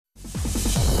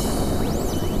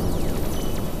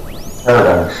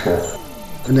Paradigm shift.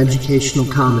 An educational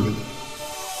comedy.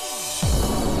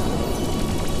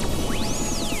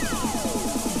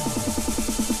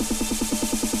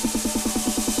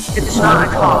 It's not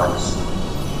a cause,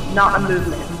 not a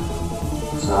movement.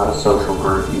 It's not a social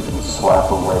group you can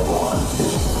slap a label onto.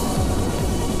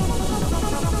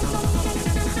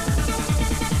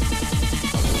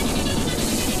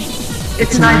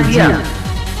 It's an idea.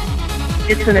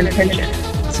 It's an intention.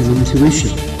 It's an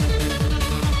intuition.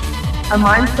 A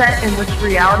mindset in which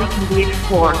reality can be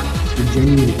explored. It's a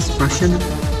genuine expression,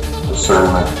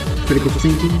 Discernment, critical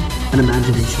thinking, and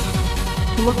imagination.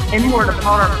 To look inward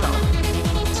upon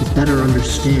ourselves. To better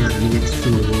understand the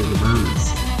external world around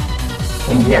us.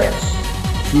 and yes,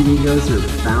 Few egos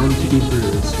are bound to be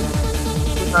bruised.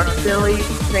 With our silly,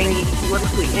 zany,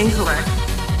 politically incorrect,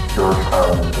 George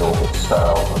Carlin built its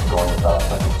style of going about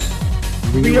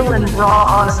things. real and raw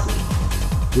honesty.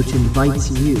 Which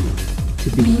invites you to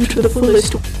be to the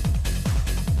fullest.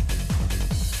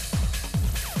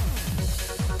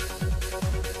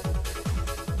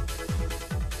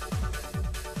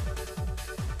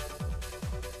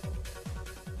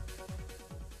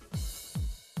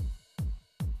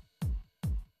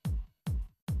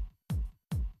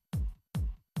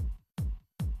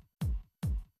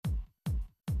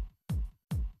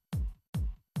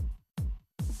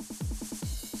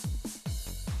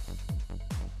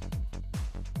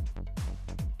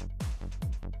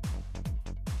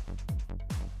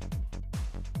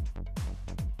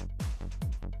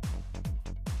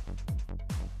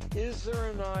 Is there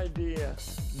an idea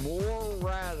more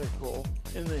radical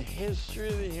in the history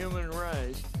of the human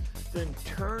race than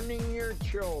turning your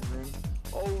children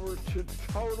over to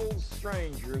total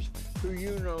strangers who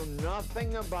you know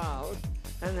nothing about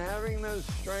and having those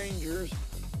strangers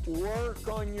work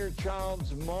on your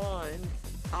child's mind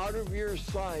out of your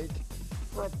sight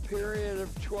for a period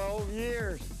of 12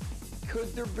 years?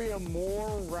 Could there be a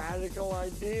more radical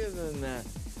idea than that?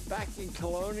 Back in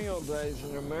colonial days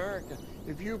in America,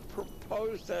 if you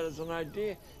proposed that as an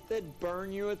idea, they'd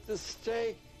burn you at the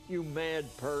stake, you mad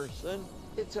person.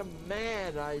 It's a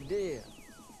mad idea.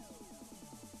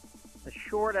 A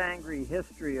short, angry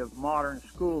history of modern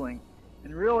schooling,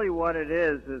 and really what it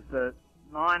is a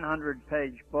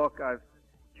 900-page book I've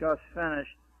just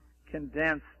finished,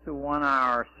 condensed to 1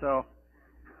 hour. So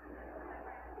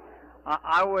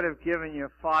I would have given you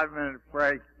a 5-minute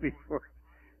break before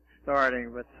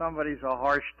starting, but somebody's a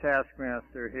harsh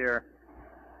taskmaster here.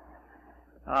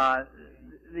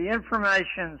 The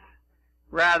information's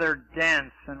rather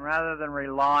dense, and rather than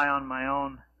rely on my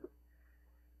own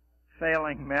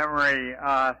failing memory,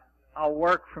 I'll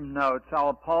work from notes. I'll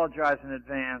apologize in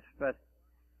advance, but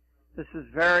this is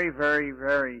very, very,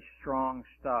 very strong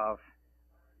stuff.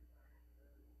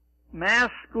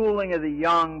 Mass schooling of the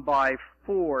young by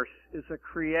force is a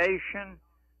creation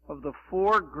of the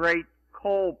four great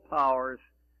coal powers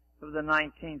of the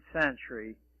 19th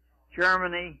century: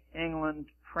 Germany, England,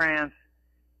 France,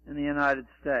 and the United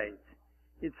States.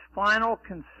 Its final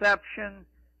conception,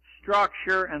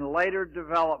 structure, and later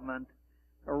development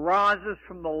arises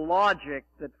from the logic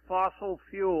that fossil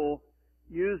fuel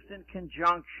used in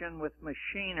conjunction with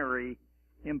machinery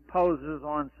imposes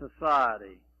on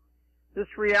society.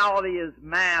 This reality is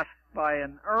masked by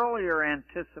an earlier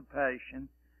anticipation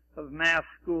of mass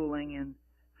schooling in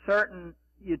certain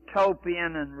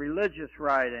utopian and religious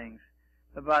writings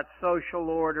about social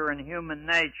order and human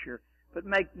nature. But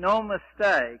make no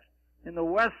mistake, in the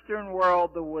Western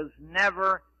world there was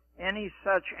never any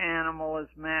such animal as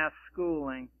mass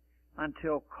schooling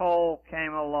until coal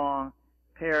came along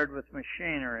paired with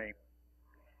machinery.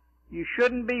 You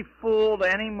shouldn't be fooled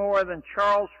any more than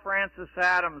Charles Francis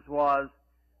Adams was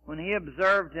when he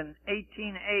observed in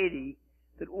 1880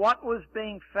 that what was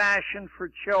being fashioned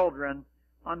for children,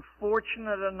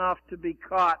 unfortunate enough to be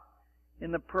caught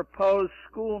in the proposed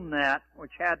school net,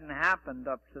 which hadn't happened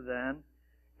up to then,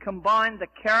 combined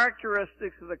the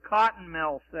characteristics of the cotton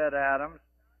mill, said Adams,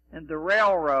 and the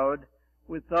railroad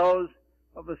with those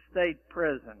of a state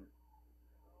prison.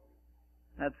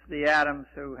 That's the Adams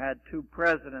who had 2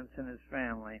 presidents in his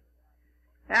family.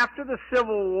 After the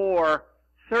Civil War,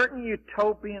 certain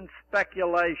utopian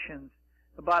speculations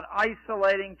about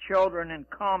isolating children in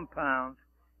compounds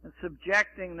and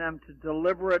subjecting them to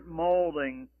deliberate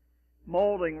molding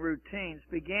routines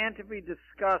began to be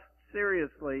discussed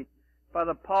seriously by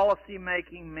the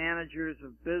policy-making managers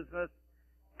of business,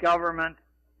 government,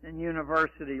 and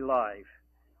university life.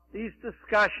 These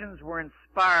discussions were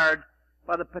inspired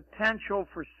by the potential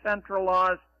for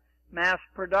centralized mass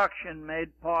production made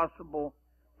possible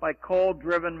by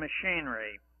coal-driven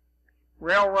machinery.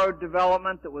 Railroad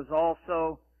development that was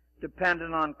also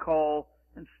dependent on coal,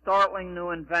 and startling new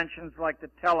inventions like the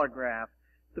telegraph.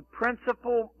 The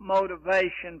principal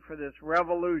motivation for this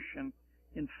revolution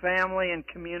in family and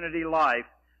community life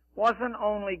wasn't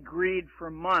only greed for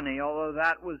money, although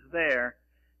that was there,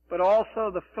 but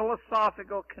also the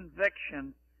philosophical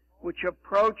conviction which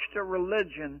approached a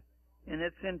religion in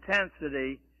its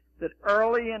intensity that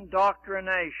early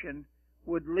indoctrination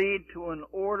would lead to an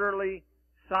orderly,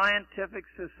 scientific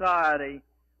society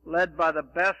led by the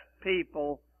best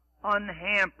people,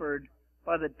 unhampered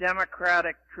by the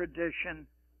democratic tradition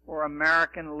or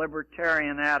American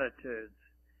libertarian attitudes.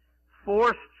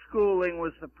 Forced schooling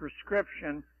was the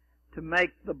prescription to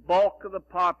make the bulk of the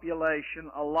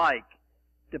population alike,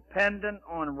 dependent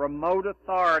on remote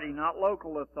authority, not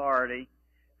local authority,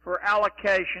 for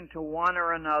allocation to one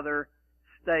or another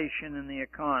station in the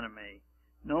economy.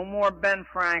 No more Ben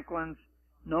Franklins,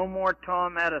 no more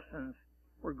Tom Edisons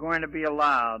were going to be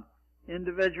allowed.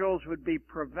 Individuals would be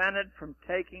prevented from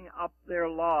taking up their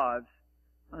lives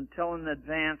until an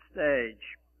advanced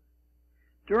age.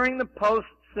 During the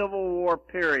post-Civil War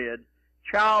period,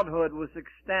 childhood was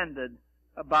extended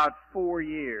about 4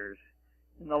 years.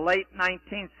 In the late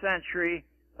 19th century,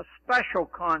 a special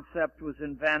concept was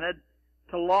invented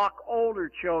to lock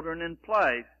older children in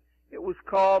place. It was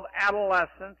called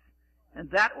adolescence, and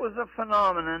that was a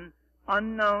phenomenon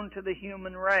unknown to the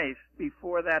human race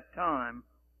before that time.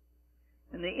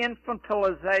 And the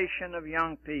infantilization of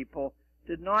young people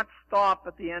did not stop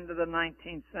at the end of the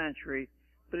 19th century,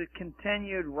 but it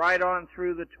continued right on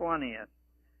through the 20th.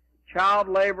 Child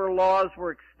labor laws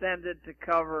were extended to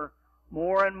cover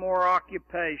more and more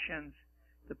occupations.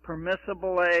 The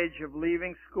permissible age of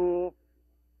leaving school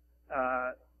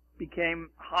became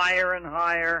higher and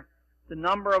higher. The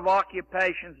number of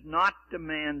occupations not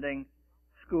demanding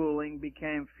schooling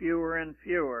became fewer and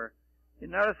fewer. You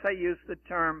notice I use the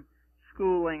term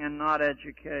schooling and not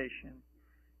education.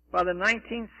 By the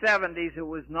 1970s, it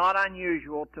was not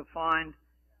unusual to find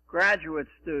graduate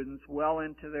students well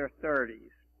into their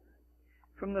 30s.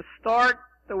 From the start,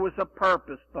 there was a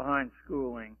purpose behind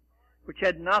schooling, which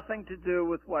had nothing to do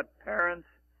with what parents,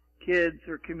 kids,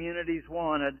 or communities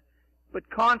wanted, but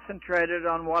concentrated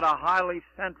on what a highly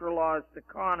centralized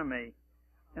economy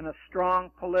and a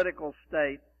strong political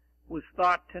state was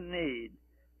thought to need.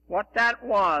 What that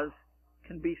was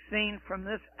can be seen from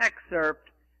this excerpt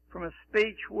from a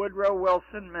speech Woodrow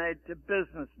Wilson made to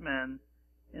businessmen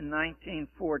in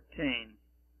 1914.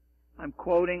 I'm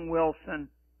quoting Wilson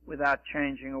without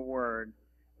changing a word.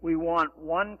 We want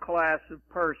one class of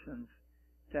persons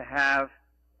to have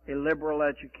a liberal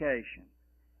education.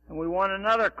 And we want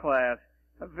another class,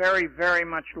 a very, very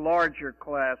much larger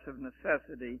class of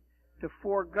necessity, to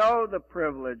forego the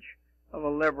privilege of a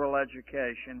liberal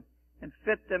education and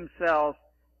fit themselves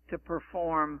to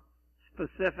perform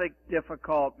specific,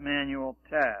 difficult manual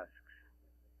tasks.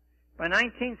 By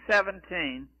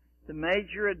 1917, the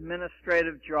major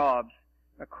administrative jobs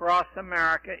across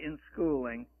America in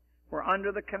schooling were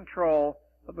under the control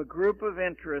of a group of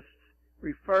interests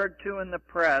referred to in the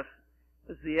press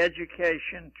as the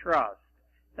Education Trust.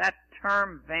 That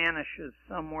term vanishes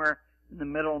somewhere in the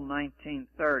middle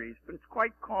 1930s, but it's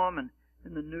quite common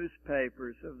in the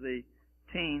newspapers of the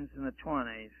teens and the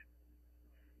 20s.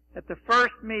 At the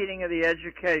first meeting of the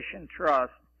Education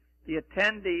Trust, the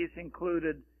attendees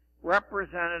included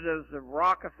representatives of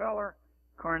Rockefeller,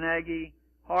 Carnegie,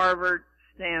 Harvard,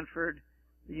 Stanford,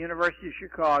 the University of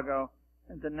Chicago,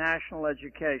 and the National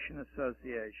Education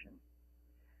Association.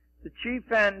 The chief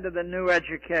end of the new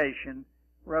education,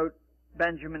 wrote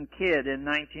Benjamin Kidd in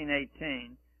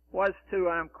 1918, was to,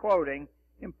 and I'm quoting,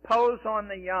 impose on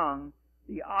the young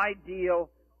the ideal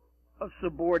of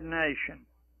subordination.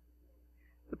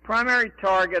 The primary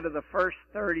target of the first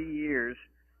 30 years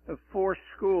of forced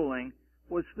schooling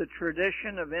was the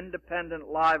tradition of independent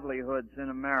livelihoods in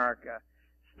America.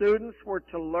 Students were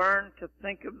to learn to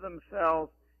think of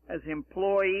themselves as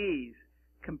employees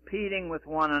competing with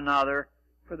one another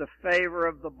for the favor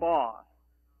of the boss,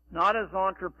 not as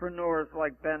entrepreneurs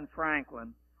like Ben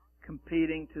Franklin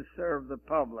competing to serve the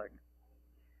public.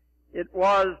 It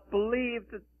was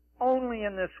believed that only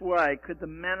in this way could the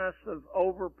menace of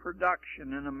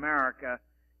overproduction in America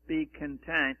be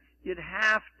contained. You'd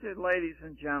have to, ladies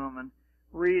and gentlemen,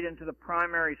 read into the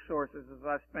primary sources, as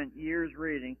I've spent years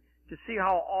reading, to see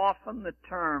how often the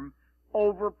term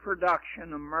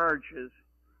overproduction emerges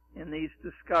in these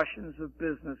discussions of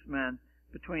businessmen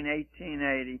between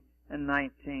 1880 and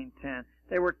 1910.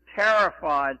 They were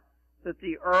terrified that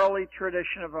the early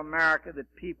tradition of America,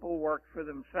 that people worked for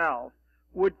themselves,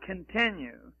 would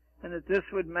continue, and that this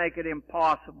would make it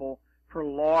impossible for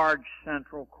large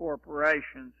central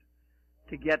corporations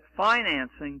to get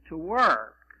financing to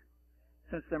work.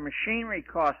 Since the machinery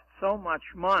cost so much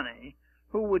money,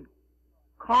 who would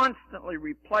constantly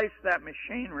replace that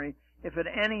machinery if at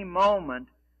any moment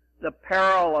the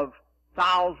peril of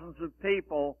thousands of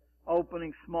people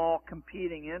opening small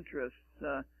competing interests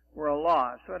were a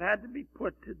loss? So it had to be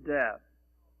put to death.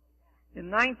 In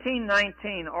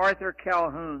 1919, Arthur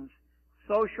Calhoun's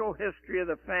Social History of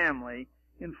the Family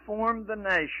informed the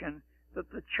nation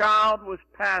that the child was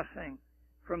passing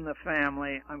from the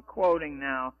family, I'm quoting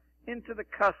now, into the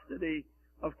custody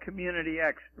of community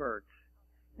experts.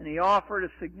 And he offered a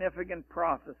significant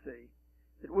prophecy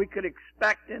that we could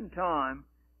expect in time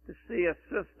to see a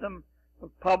system of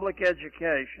public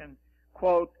education,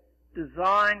 quote,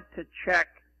 designed to check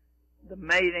the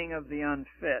mating of the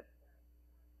unfit.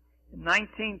 In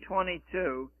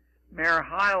 1922, Mayor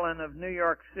Hyland of New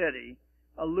York City,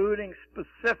 alluding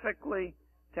specifically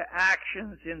to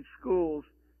actions in schools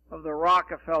of the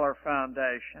Rockefeller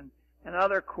Foundation and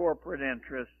other corporate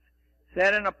interests,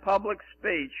 said in a public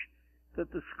speech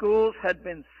that the schools had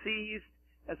been seized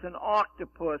as an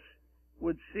octopus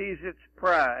would seize its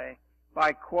prey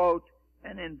by, quote,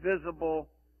 an invisible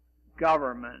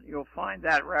government. You'll find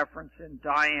that reference in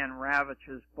Diane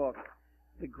Ravitch's book,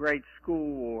 The Great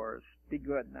School Wars. Be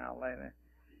good now, later.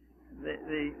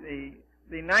 The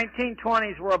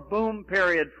 1920s were a boom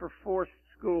period for forced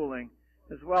schooling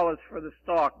as well as for the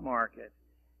stock market.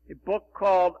 A book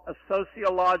called A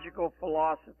Sociological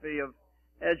Philosophy of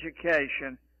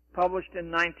Education, published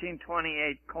in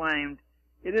 1928, claimed,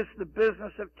 it is the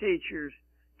business of teachers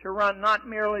to run not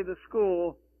merely the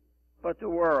school, but the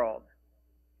world.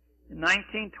 In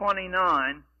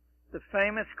 1929, the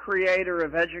famous creator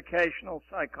of educational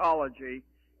psychology,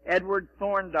 Edward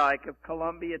Thorndike of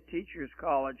Columbia Teachers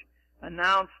College,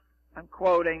 announced, I'm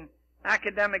quoting,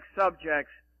 academic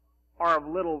subjects are of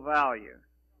little value.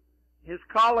 His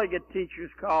colleague at Teachers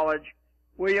College,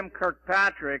 William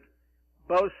Kirkpatrick,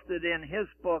 boasted in his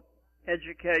book,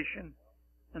 Education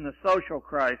and the Social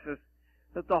Crisis,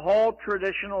 that the whole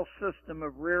traditional system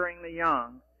of rearing the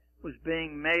young was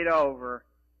being made over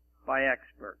by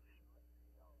experts.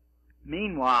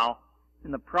 Meanwhile,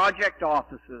 in the project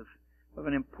offices of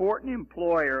an important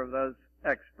employer of those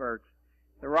experts,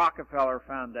 the Rockefeller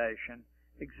Foundation,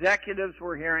 executives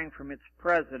were hearing from its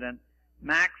president,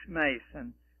 Max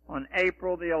Mason, on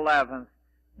April the 11th,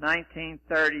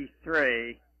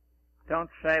 1933. Don't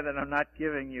say that I'm not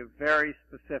giving you very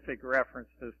specific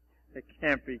references that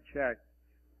can't be checked.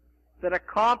 That a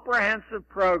comprehensive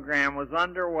program was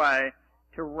underway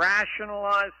to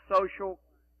rationalize social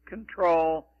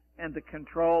control and the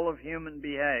control of human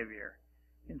behavior.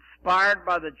 Inspired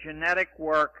by the genetic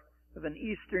work of an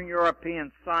Eastern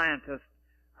European scientist,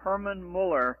 Hermann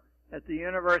Muller, at the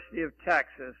University of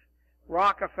Texas,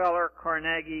 Rockefeller,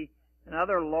 Carnegie, and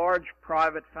other large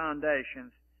private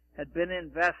foundations had been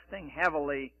investing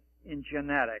heavily in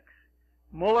genetics.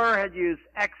 Muller had used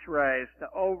X-rays to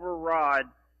override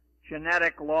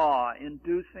genetic law,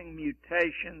 inducing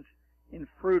mutations in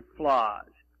fruit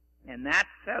flies, and that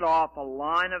set off a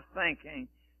line of thinking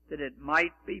that it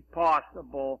might be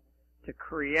possible to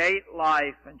create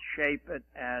life and shape it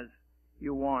as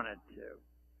you wanted to.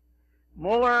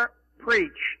 Muller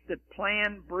preached that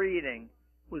planned breeding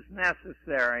was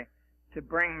necessary to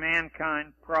bring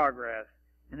mankind progress,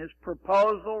 and his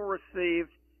proposal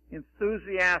received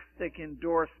enthusiastic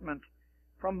endorsement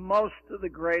from most of the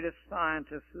greatest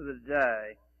scientists of the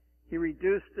day. He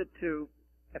reduced it to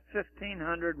a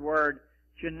 1,500-word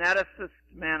geneticist's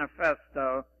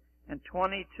manifesto, and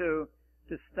 22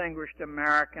 distinguished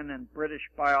American and British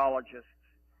biologists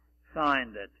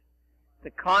signed it. The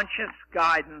conscious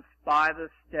guidance by the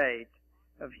state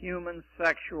of human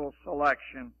sexual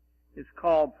selection is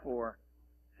called for,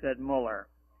 said Muller.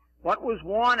 What was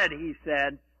wanted, he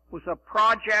said, was a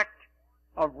project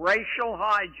of racial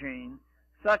hygiene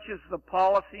such as the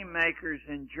policymakers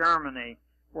in Germany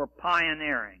were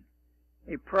pioneering,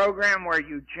 a program where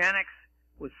eugenics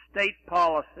was state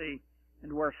policy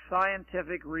and where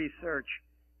scientific research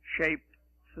shaped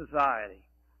society.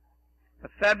 A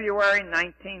February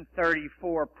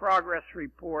 1934 progress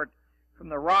report from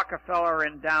the Rockefeller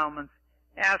endowments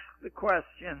asked the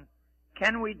question,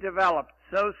 can we develop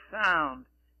so sound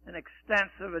and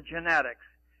extensive a genetics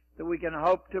that we can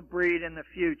hope to breed in the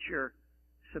future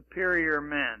superior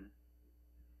men?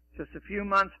 Just a few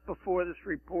months before this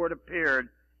report appeared,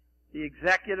 the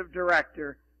executive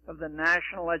director of the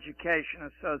National Education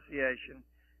Association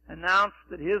announced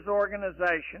that his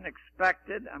organization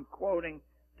expected, I'm quoting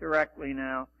directly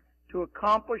now, to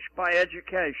accomplish by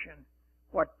education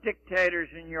what dictators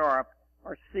in Europe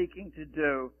are seeking to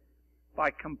do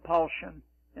by compulsion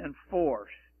and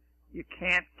force. You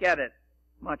can't get it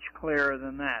much clearer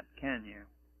than that, can you?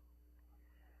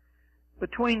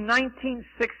 Between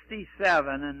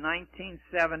 1967 and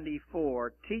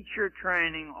 1974, teacher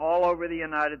training all over the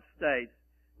United States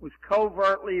was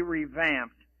covertly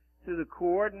revamped through the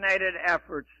coordinated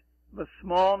efforts of a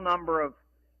small number of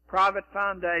private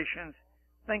foundations,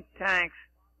 think tanks,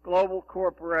 global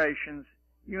corporations,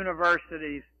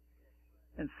 universities,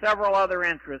 and several other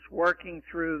interests working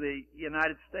through the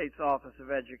United States Office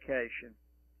of Education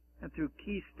and through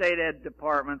key state ed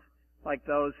departments like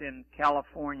those in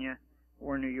California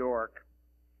or New York.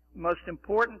 The most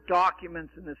important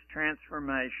documents in this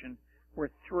transformation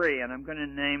were three, and I'm going to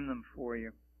name them for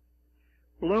you.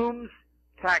 Bloom's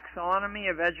Taxonomy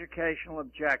of Educational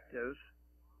Objectives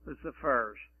was the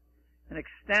first. An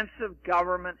extensive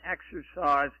government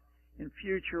exercise in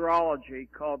futurology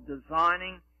called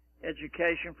Designing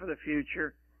Education for the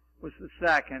Future was the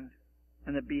second,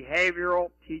 and the Behavioral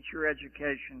Teacher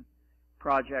Education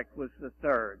Project was the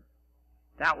third.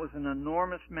 That was an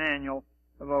enormous manual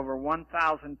of over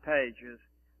 1,000 pages,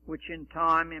 which in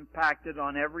time impacted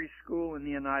on every school in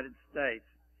the United States.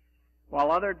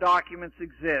 While other documents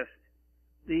exist,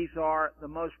 these are the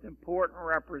most important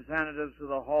representatives of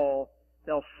the whole.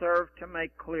 They'll serve to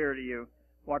make clear to you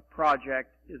what project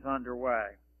is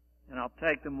underway. And I'll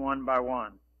take them one by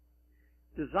one.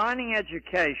 Designing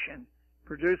Education,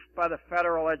 produced by the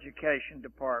Federal Education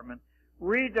Department,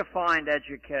 redefined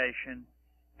education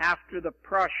after the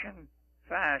Prussian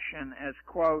fashion as,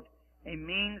 quote, a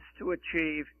means to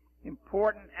achieve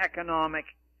important economic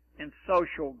and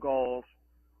social goals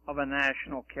of a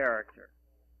national character.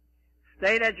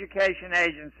 State education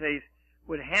agencies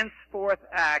would henceforth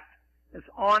act as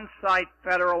on-site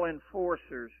federal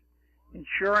enforcers,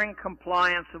 ensuring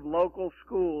compliance of local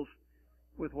schools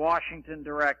with Washington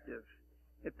directives.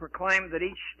 It proclaimed that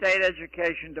each state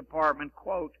education department,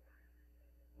 quote,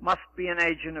 must be an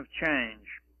agent of change.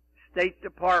 State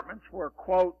departments were,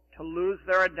 quote, to lose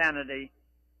their identity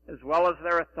as well as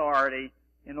their authority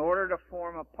in order to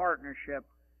form a partnership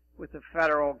with the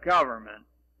federal government.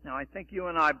 Now, I think you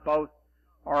and I both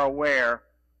are aware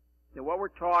that what we're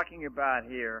talking about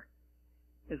here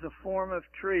is a form of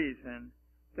treason.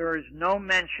 There is no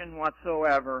mention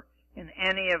whatsoever in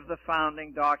any of the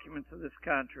founding documents of this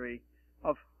country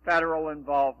of federal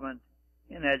involvement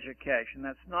in education.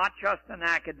 That's not just an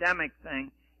academic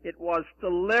thing. It was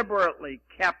deliberately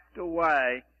kept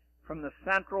away from the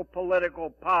central political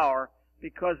power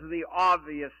because of the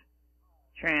obvious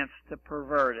chance to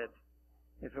pervert it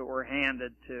if it were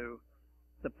handed to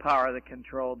the power that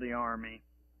controlled the Army.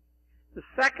 The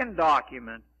second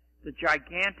document, the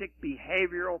gigantic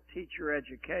Behavioral Teacher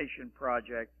Education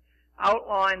Project,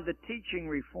 outlined the teaching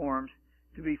reforms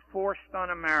to be forced on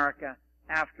America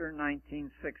after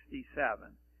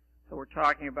 1967. So we're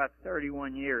talking about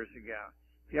 31 years ago.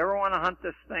 If you ever want to hunt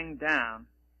this thing down,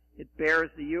 it bears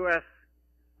the U.S.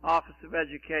 Office of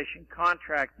Education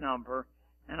contract number,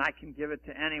 and I can give it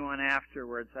to anyone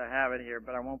afterwards. I have it here,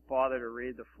 but I won't bother to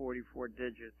read the 44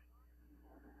 digits.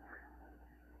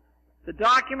 The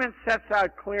document sets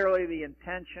out clearly the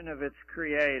intention of its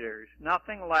creators,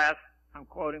 nothing less, I'm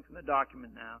quoting from the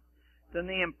document now, than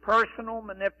the impersonal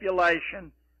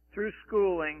manipulation through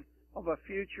schooling of a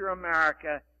future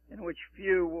America in which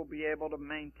few will be able to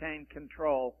maintain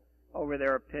control over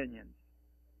their opinions.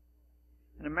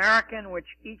 An America in which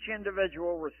each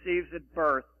individual receives at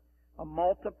birth a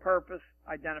multi-purpose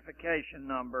identification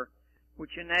number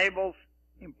which enables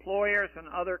employers and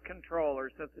other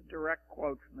controllers, that's a direct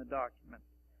quote from the document,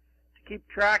 to keep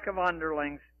track of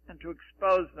underlings and to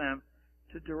expose them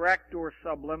to direct or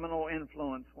subliminal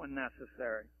influence when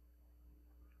necessary.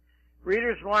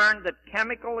 Readers learned that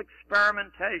chemical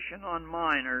experimentation on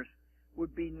minors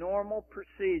would be normal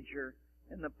procedure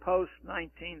in the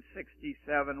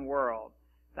post-1967 world.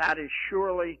 That is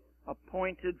surely a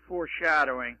pointed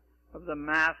foreshadowing of the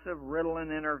massive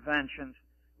Ritalin interventions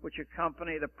which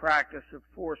accompany the practice of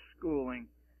forced schooling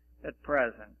at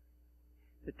present.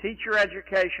 The Teacher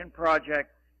Education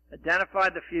Project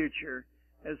identified the future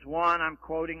as one, I'm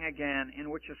quoting again,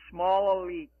 in which a small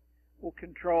elite will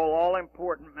control all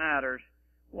important matters,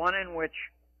 one in which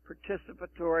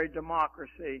participatory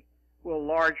democracy will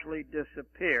largely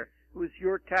disappear. It was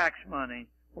your tax money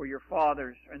or your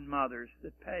fathers and mothers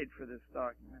that paid for this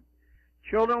document.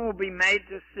 Children will be made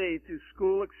to see through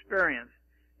school experience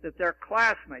that their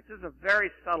classmates, this is a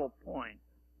very subtle point,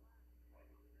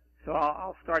 so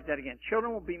I'll start that again.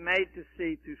 Children will be made to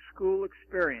see through school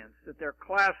experience that their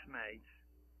classmates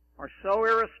are so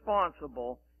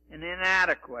irresponsible and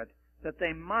inadequate that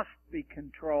they must be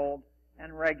controlled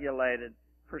and regulated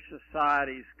for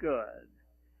society's good.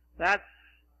 That's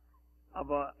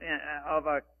of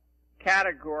a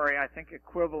category, I think,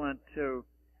 equivalent to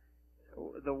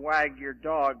the wag your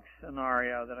dog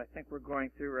scenario that I think we're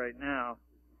going through right now.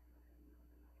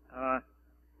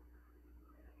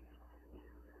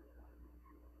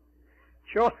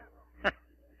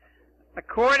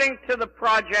 According to the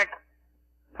project,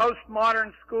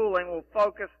 postmodern schooling will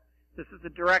focus, this is a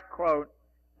direct quote,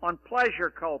 on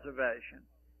pleasure cultivation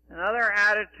and other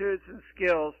attitudes and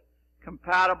skills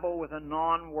compatible with a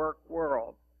non-work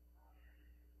world.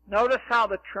 Notice how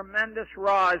the tremendous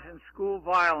rise in school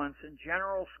violence and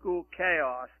general school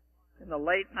chaos in the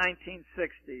late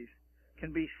 1960s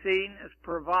can be seen as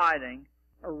providing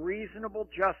a reasonable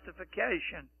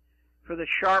justification for the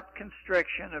sharp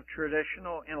constriction of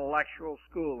traditional intellectual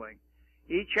schooling.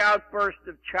 Each outburst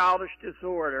of childish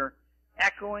disorder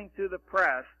echoing through the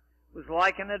press was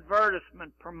like an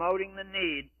advertisement promoting the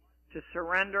need to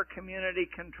surrender community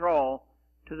control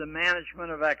to the management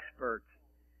of experts,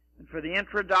 and for the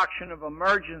introduction of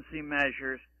emergency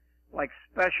measures like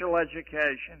special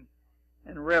education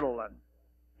and Ritalin.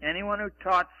 Anyone who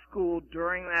taught school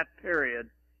during that period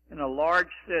in a large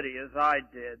city, as I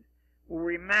did, will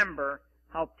remember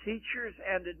how teachers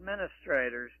and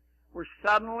administrators were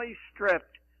suddenly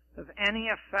stripped of any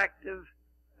effective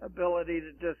ability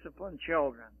to discipline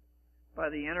children by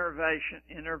the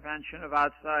intervention of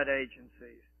outside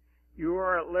agencies. You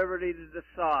are at liberty to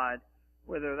decide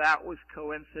whether that was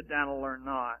coincidental or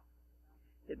not.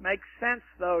 It makes sense,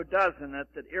 though, doesn't it,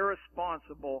 that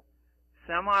irresponsible,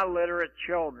 semi-literate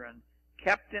children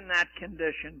kept in that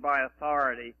condition by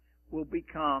authority will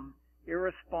become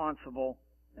irresponsible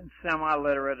and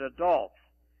semi-literate adults,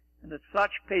 and that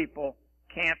such people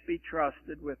can't be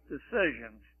trusted with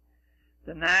decisions.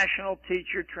 The National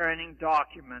Teacher Training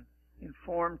Document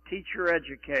informed teacher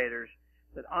educators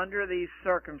that under these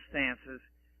circumstances,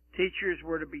 teachers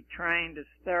were to be trained as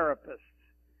therapists,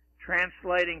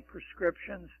 translating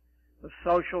prescriptions of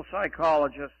social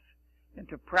psychologists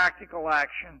into practical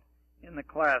action in the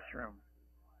classroom.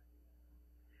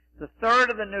 The third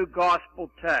of the new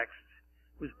gospel texts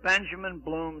was Benjamin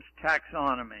Bloom's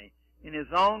taxonomy. In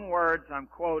his own words, I'm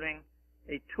quoting,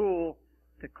 a tool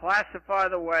to classify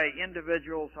the way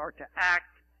individuals are to act,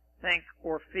 think,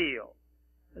 or feel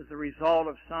as a result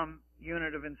of some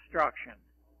unit of instruction.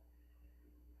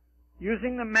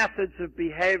 Using the methods of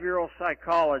behavioral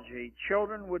psychology,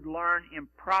 children would learn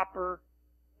proper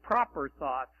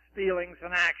thoughts, feelings,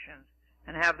 and actions,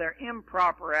 and have their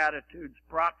improper attitudes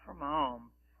brought from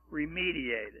home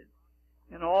remediated.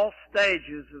 In all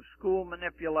stages of school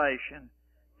manipulation,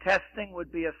 testing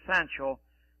would be essential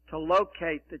to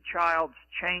locate the child's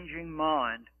changing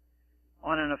mind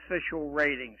on an official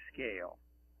rating scale.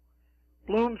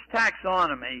 Bloom's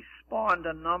taxonomy spawned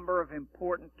a number of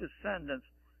important descendants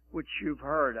which you've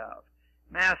heard of.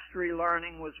 Mastery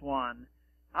learning was one,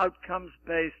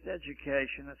 outcomes-based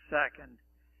education a second,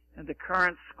 and the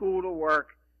current school-to-work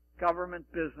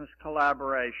government-business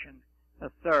collaboration a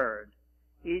third.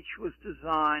 Each was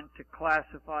designed to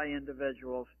classify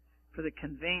individuals for the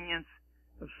convenience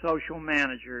of social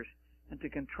managers and to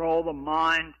control the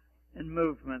mind and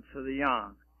movements of the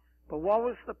young. But what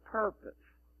was the purpose?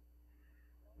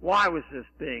 Why was this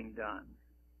being done?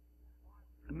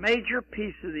 A major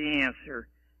piece of the answer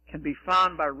can be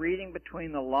found by reading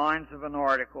between the lines of an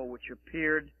article which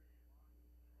appeared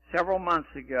several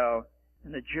months ago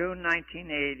in the June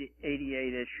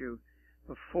 1988 issue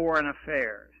of Foreign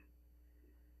Affairs.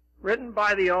 Written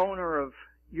by the owner of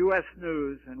U.S.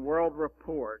 News and World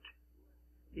Report,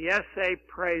 the essay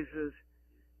praises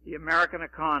the American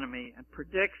economy and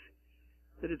predicts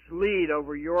that its lead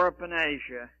over Europe and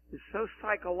Asia is so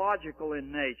psychological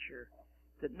in nature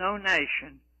that no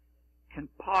nation can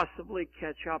possibly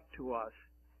catch up to us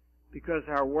because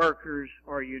our workers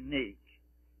are unique.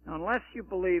 Now, unless you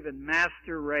believe in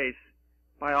master race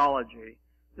biology,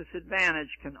 this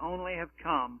advantage can only have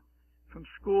come from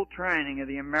school training of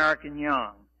the American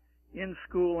young, in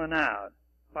school and out,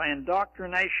 by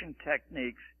indoctrination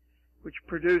techniques which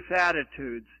produce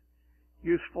attitudes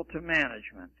useful to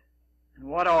management. And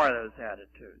what are those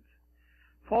attitudes?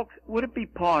 Folks, would it be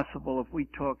possible if we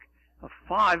took a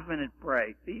 5-minute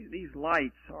break? These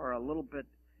lights are a little bit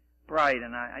bright,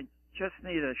 and I just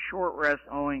need a short rest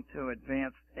owing to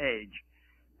advanced age.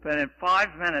 But in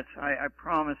 5 minutes, I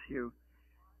promise you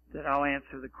that I'll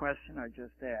answer the question I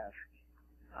just asked.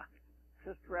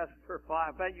 Just rest for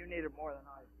 5. I bet you need it more than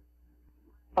I do.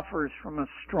 Suffers from a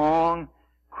strong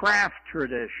craft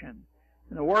tradition,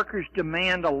 and the workers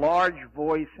demand a large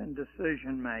voice in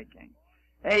decision-making.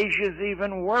 Asia's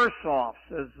even worse off,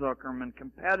 says Zuckerman,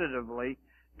 competitively,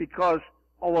 because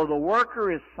Although the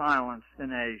worker is silenced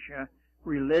in Asia,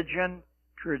 religion,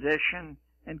 tradition,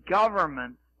 and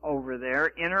government over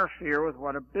there interfere with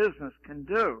what a business can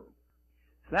do.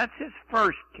 So that's his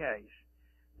first case,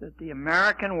 that the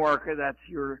American worker, that's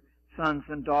your sons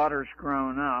and daughters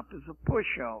grown up, is a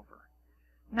pushover.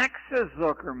 Next, says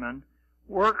Zuckerman,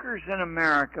 workers in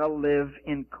America live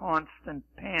in constant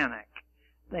panic.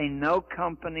 They know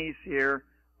companies here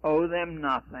owe them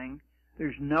nothing.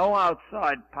 There's no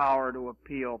outside power to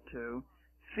appeal to.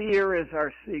 Fear is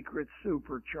our secret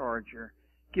supercharger.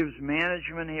 Gives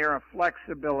management here a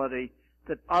flexibility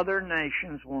that other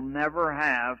nations will never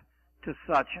have to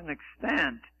such an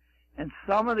extent. And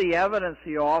some of the evidence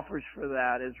he offers for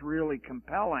that is really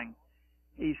compelling.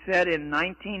 He said in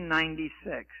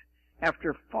 1996,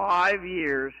 after 5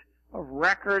 years of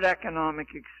record economic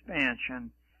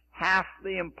expansion, half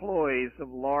the employees of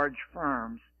large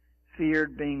firms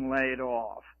feared being laid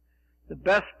off. The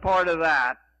best part of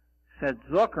that, said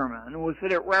Zuckerman, was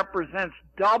that it represents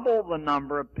double the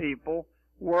number of people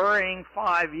worrying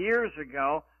 5 years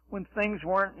ago when things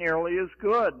weren't nearly as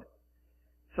good.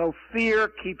 So fear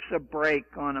keeps a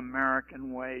brake on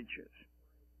American wages.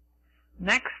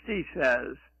 Next, he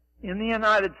says, in the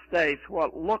United States,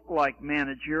 what look like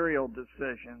managerial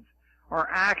decisions are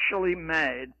actually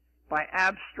made by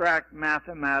abstract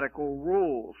mathematical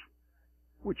rules,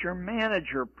 which are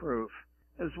manager-proof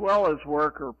as well as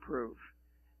worker-proof.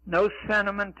 No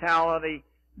sentimentality,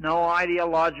 no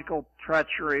ideological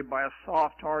treachery by a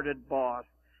soft-hearted boss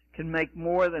can make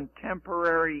more than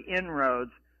temporary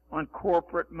inroads on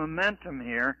corporate momentum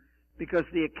here, because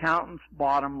the accountant's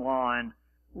bottom line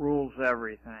rules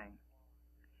everything.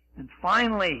 And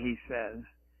finally, he says,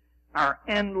 our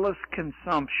endless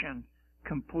consumption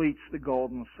completes the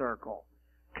golden circle.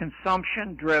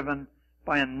 Consumption driven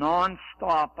by a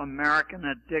non-stop American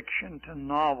addiction to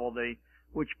novelty,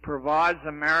 which provides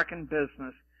American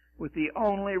business with the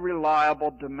only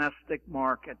reliable domestic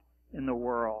market in the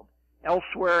world.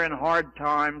 Elsewhere in hard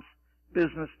times,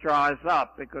 business dries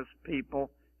up because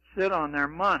people sit on their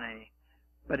money.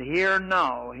 But here,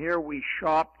 no. Here we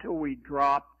shop till we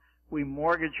drop. We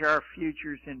mortgage our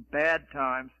futures in bad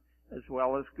times as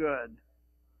well as good.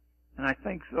 And I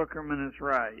think Zuckerman is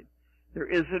right. There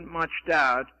isn't much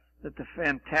doubt that the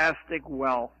fantastic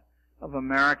wealth of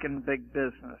American big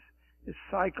business is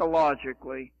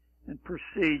psychologically and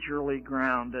procedurally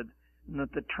grounded, and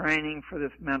that the training for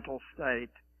this mental state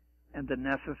and the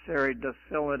necessary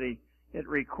docility it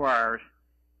requires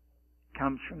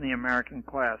comes from the American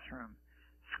classroom.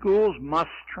 Schools must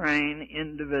train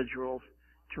individuals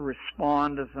to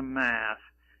respond as a mass,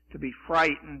 to be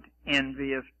frightened,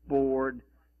 envious, bored,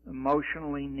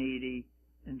 emotionally needy,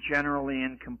 and generally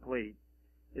incomplete.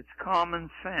 It's common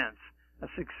sense. A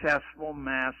successful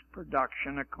mass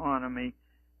production economy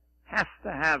has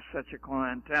to have such a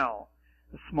clientele.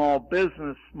 A small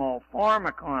business, small farm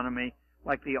economy,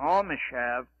 like the Amish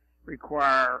have,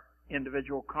 require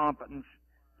individual competence,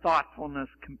 thoughtfulness,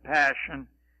 compassion,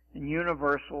 and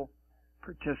universal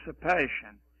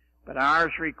participation. But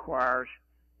ours requires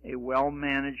a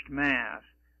well-managed mass,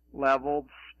 leveled,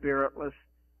 spiritless,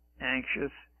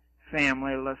 anxious,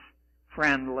 familyless,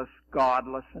 friendless,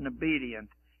 godless, and obedient.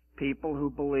 People who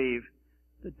believe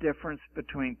the difference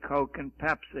between Coke and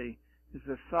Pepsi is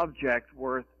a subject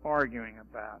worth arguing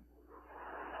about.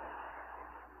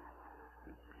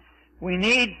 We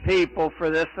need people for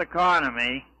this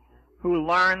economy who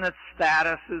learn that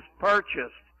status is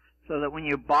purchased, so that when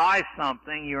you buy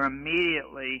something, you're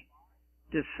immediately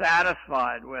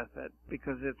dissatisfied with it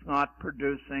because it's not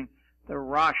producing the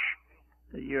rush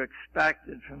that you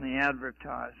expected from the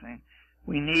advertising.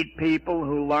 We need people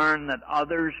who learn that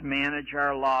others manage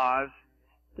our lives,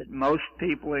 that most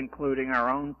people, including our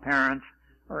own parents,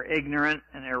 are ignorant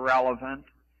and irrelevant,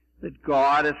 that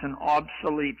God is an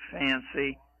obsolete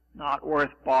fancy, not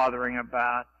worth bothering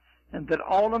about, and that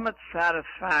ultimate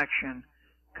satisfaction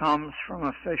comes from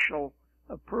official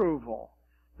approval.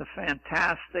 The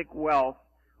fantastic wealth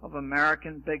of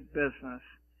American big business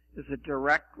is a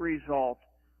direct result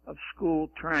of school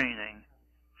training.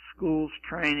 Schools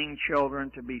training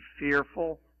children to be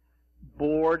fearful,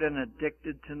 bored and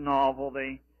addicted to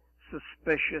novelty,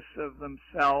 suspicious of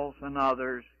themselves and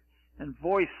others, and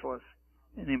voiceless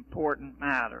in important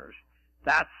matters.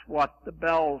 That's what the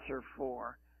bells are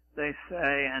for. They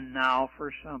say, and now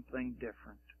for something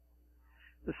different.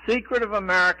 The secret of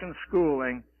American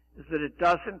schooling is that it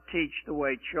doesn't teach the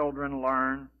way children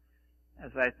learn,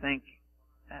 as I think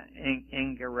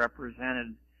Inga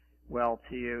represented well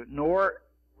to you, nor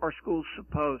are schools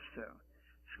supposed to.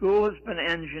 School has been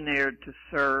engineered to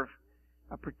serve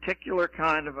a particular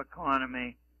kind of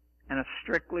economy and a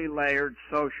strictly layered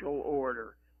social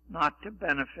order, not to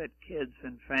benefit kids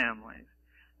and families.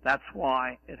 That's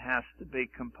why it has to be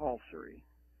compulsory.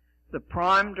 The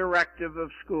prime directive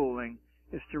of schooling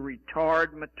is to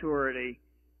retard maturity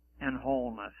and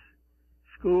wholeness.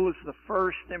 School is the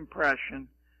first impression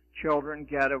children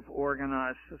get of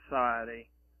organized society,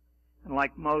 and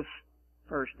like most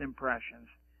first impressions,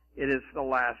 it is the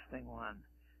lasting one.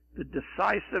 The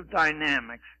decisive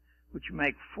dynamics which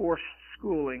make forced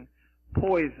schooling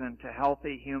poison to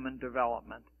healthy human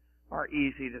development are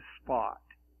easy to spot.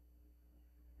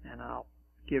 And I'll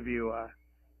give you a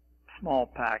small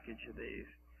package of these.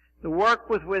 The work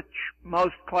with which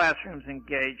most classrooms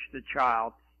engage the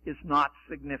child is not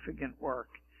significant work.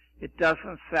 It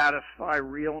doesn't satisfy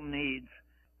real needs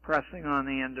pressing on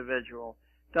the individual,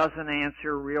 doesn't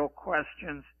answer real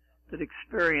questions that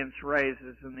experience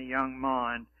raises in the young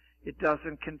mind. It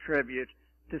doesn't contribute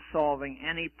to solving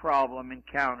any problem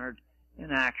encountered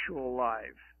in actual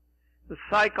life. The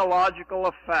psychological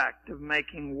effect of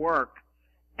making work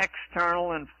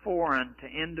external and foreign to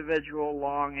individual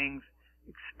longings,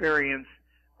 experience,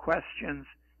 questions,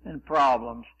 and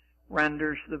problems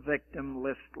renders the victim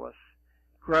listless.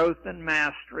 Growth and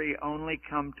mastery only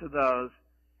come to those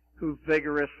who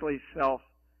vigorously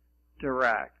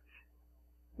self-direct.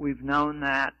 We've known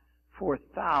that for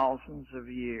thousands of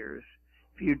years.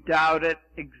 If you doubt it,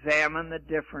 examine the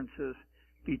differences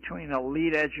between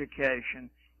elite education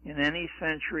in any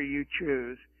century you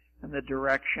choose and the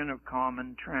direction of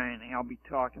common training. I'll be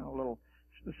talking a little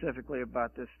specifically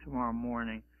about this tomorrow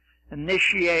morning.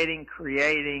 Initiating,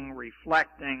 creating,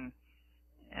 reflecting,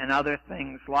 and other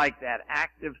things like that,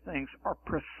 active things, are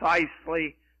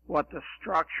precisely what the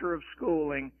structure of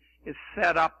schooling is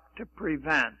set up to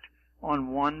prevent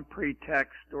on one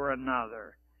pretext or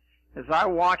another. As I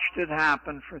watched it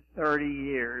happen for 30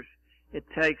 years, it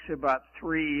takes about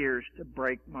 3 years to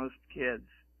break most kids.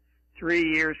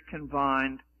 3 years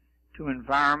confined to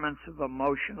environments of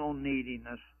emotional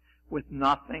neediness with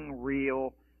nothing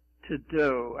real to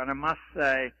do. And I must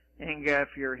say, Inga,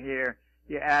 if you're here,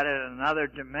 you added another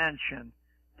dimension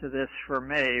to this for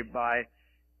me by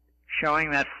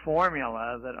showing that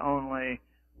formula that only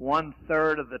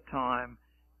 1/3 of the time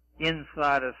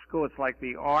inside a school, it's like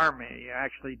the army, you're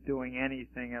actually doing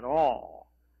anything at all.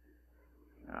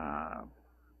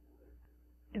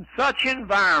 In such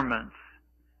environments,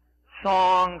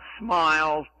 songs,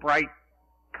 smiles, bright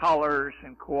colors,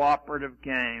 and cooperative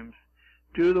games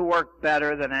do the work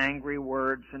better than angry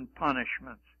words and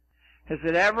punishments. Has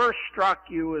it ever struck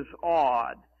you as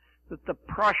odd that the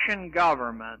Prussian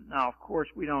government, now of course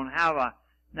we don't have a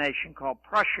nation called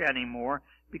Prussia anymore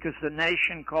because the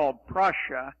nation called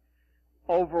Prussia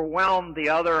overwhelmed the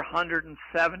other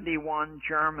 171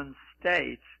 German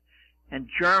states, and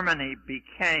Germany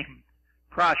became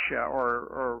Prussia,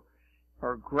 or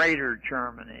Greater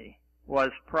Germany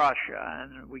was Prussia,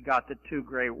 and we got the two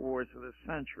great wars of the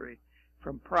century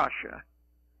from Prussia.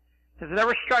 Has it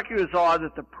ever struck you as odd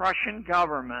that the Prussian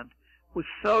government was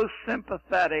so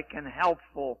sympathetic and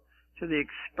helpful to the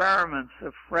experiments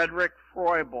of Friedrich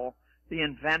Froebel, the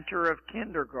inventor of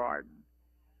kindergarten,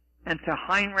 and to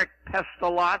Heinrich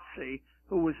Pestalozzi,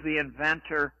 who was the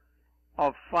inventor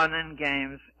of Fun and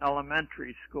Games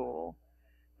Elementary School?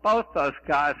 Both those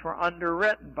guys were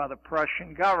underwritten by the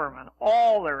Prussian government.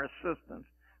 All their assistants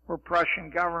were Prussian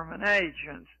government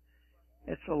agents.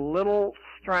 It's a little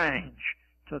strange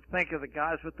to think of the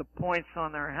guys with the points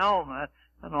on their helmet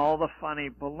and all the funny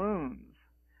balloons.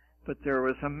 But there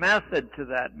was a method to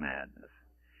that madness.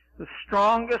 The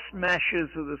strongest meshes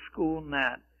of the school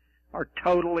net are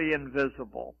totally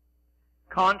invisible.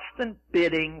 Constant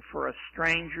bidding for a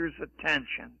stranger's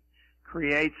attention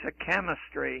creates a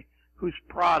chemistry whose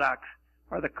products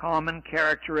are the common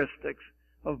characteristics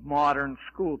of modern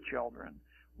school children: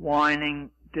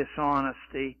 whining,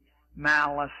 dishonesty,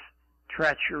 malice,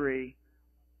 treachery,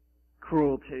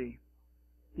 cruelty.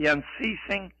 The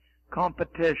unceasing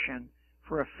competition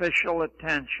for official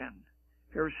attention.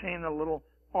 Have you ever seen the little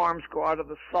arms go out of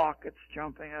the sockets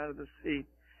jumping out of the seat?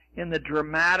 In the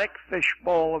dramatic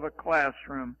fishbowl of a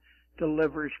classroom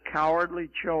delivers cowardly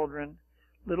children,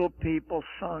 little people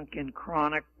sunk in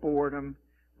chronic boredom,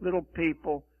 little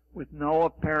people with no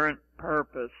apparent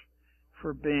purpose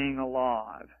for being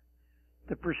alive.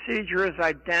 The procedure is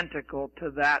identical to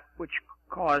that which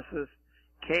causes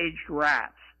caged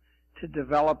rats to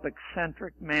develop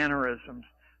eccentric mannerisms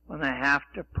when they have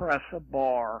to press a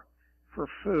bar for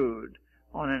food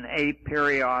on an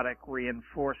aperiodic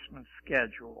reinforcement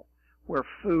schedule, where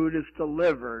food is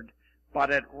delivered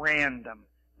but at random,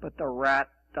 but the rat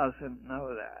doesn't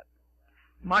know that.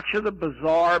 Much of the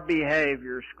bizarre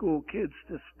behavior school kids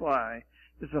display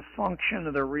is a function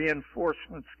of the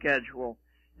reinforcement schedule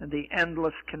and the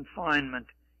endless confinement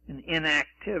and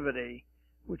inactivity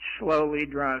which slowly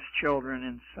drives children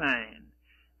insane.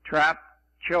 Trapped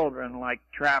children, like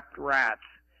trapped rats,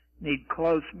 need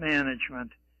close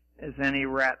management, as any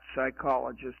rat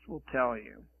psychologist will tell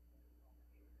you.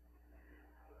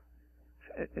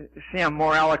 See, I'm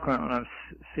more eloquent when I'm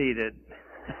seated.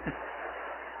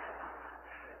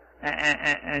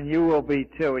 And you will be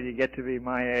too when you get to be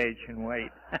my age and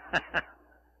weight.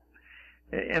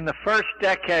 In the first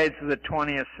decades of the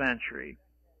 20th century,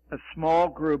 a small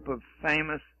group of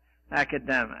famous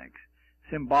academics,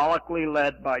 symbolically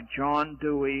led by John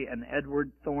Dewey and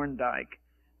Edward Thorndike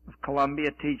of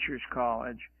Columbia Teachers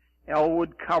College,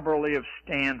 Elwood Cubberley of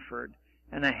Stanford,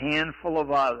 and a handful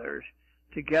of others,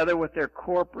 together with their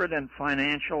corporate and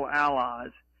financial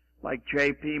allies like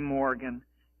J.P. Morgan,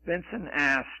 Vincent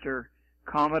Astor,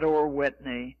 Commodore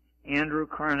Whitney, Andrew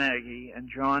Carnegie, and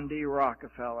John D.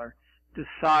 Rockefeller,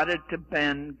 decided to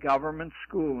bend government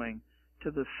schooling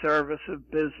to the service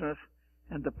of business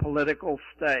and the political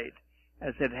state,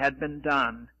 as it had been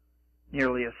done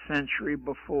nearly a century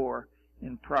before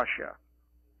in Prussia.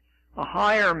 A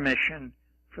higher mission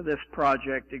for this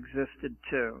project existed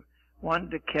too, one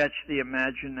to catch the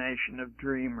imagination of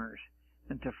dreamers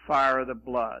and to fire the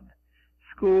blood.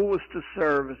 School was to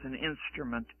serve as an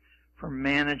instrument for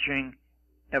managing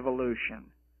evolution,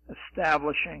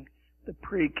 establishing the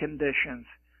preconditions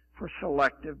for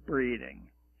selective breeding.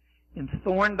 In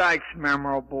Thorndike's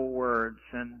memorable words,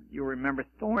 and you remember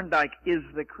Thorndike is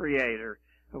the creator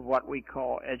of what we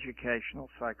call educational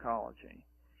psychology.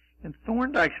 In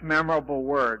Thorndike's memorable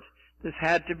words, this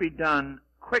had to be done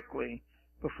quickly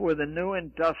before the new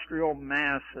industrial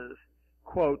masses,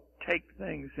 quote, take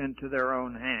things into their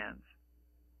own hands.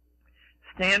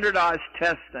 Standardized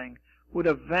testing would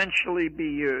eventually be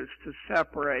used to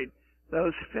separate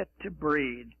those fit to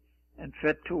breed and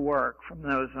fit to work from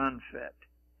those unfit.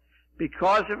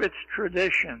 Because of its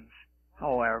traditions,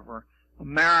 however,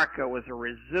 America was a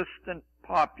resistant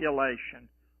population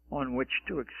on which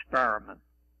to experiment.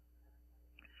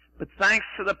 But thanks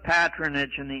to the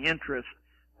patronage and the interest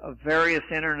of various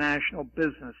international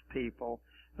business people,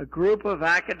 a group of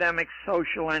academic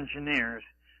social engineers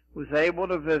was able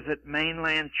to visit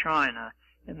mainland China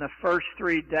in the first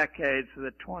 3 decades of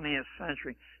the 20th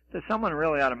century. So someone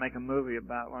really ought to make a movie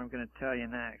about what I'm going to tell you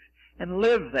next. And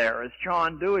live there, as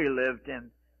John Dewey lived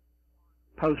in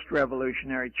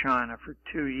post-revolutionary China for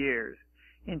 2 years.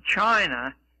 In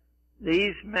China,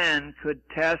 these men could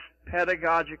test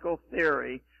pedagogical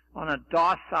theory on a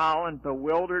docile and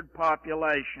bewildered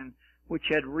population which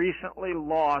had recently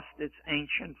lost its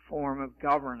ancient form of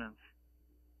governance.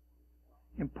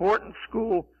 Important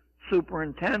school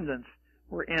superintendents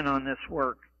were in on this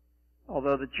work,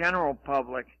 although the general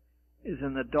public is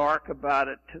in the dark about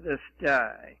it to this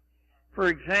day. For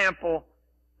example,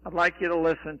 I'd like you to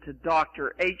listen to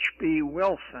Dr. H.B.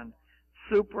 Wilson,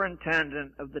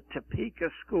 superintendent of the Topeka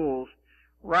schools,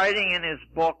 writing in his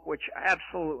book, which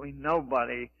absolutely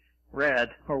nobody read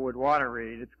or would want to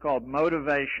read. It's called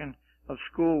Motivation of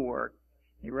Schoolwork.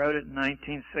 He wrote it in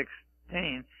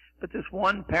 1916, but this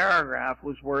one paragraph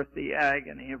was worth the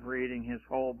agony of reading his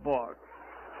whole book.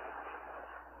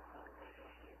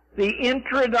 The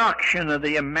introduction of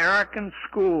the American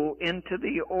school into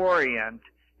the Orient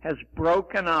has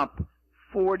broken up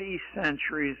 40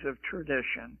 centuries of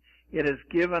tradition. It has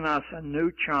given us a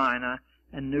new China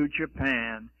and new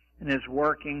Japan, and is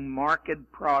working marked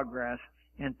progress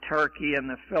in Turkey and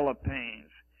the Philippines.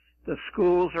 The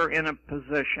schools are in a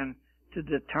position to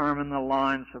determine the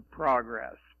lines of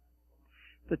progress.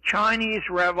 The Chinese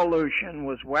Revolution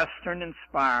was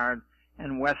Western-inspired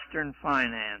and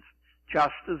Western-financed,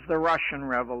 just as the Russian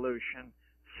Revolution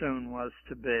soon was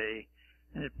to be.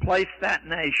 And it placed that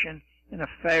nation in a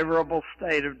favorable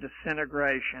state of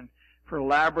disintegration for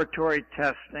laboratory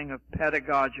testing of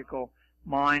pedagogical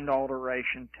mind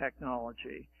alteration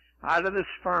technology. Out of this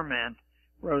ferment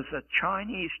rose a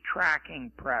Chinese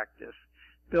tracking practice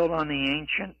built on the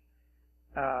ancient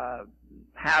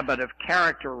habit of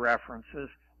character references,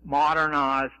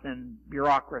 modernized and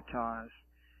bureaucratized.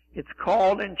 It's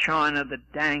called in China the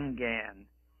Dangan.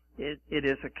 It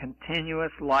is a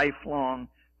continuous, lifelong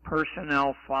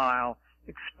personnel file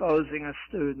exposing a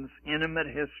student's intimate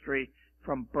history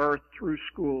from birth through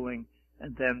schooling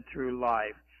and then through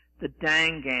life. The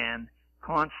Dangan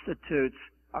constitutes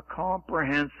a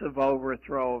comprehensive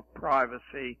overthrow of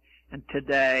privacy, and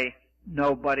today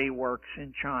nobody works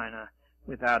in China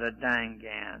without a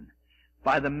Dangan.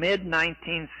 By the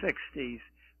mid-1960s,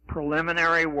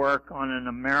 preliminary work on an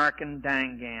American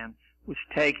Dangan was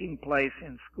taking place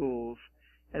in schools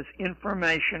as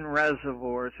information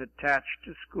reservoirs attached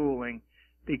to schooling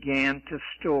began to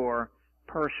store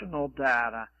personal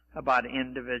data about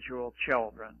individual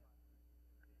children.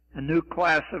 A new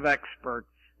class of experts,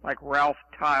 like Ralph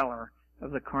Tyler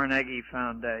of the Carnegie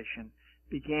Foundation,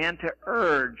 began to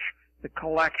urge the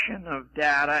collection of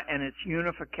data and its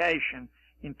unification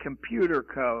in computer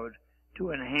code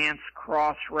to enhance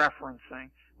cross-referencing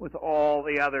with all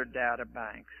the other data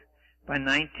banks. By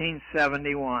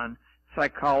 1971,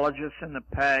 psychologists in the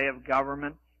pay of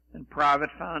government and private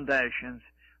foundations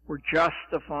were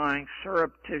justifying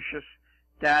surreptitious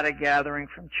data gathering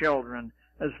from children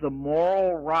as the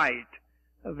moral right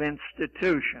of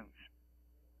institutions.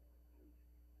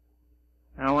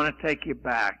 And I want to take you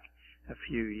back a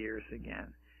few years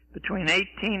again. Between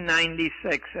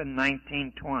 1896 and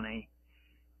 1920,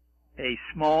 a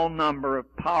small number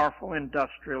of powerful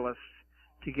industrialists,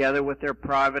 together with their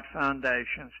private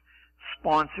foundations,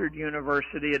 sponsored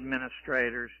university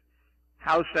administrators,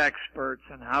 house experts,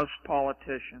 and house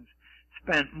politicians,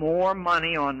 spent more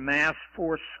money on mass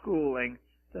force schooling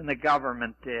than the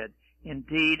government did.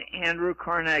 Indeed, Andrew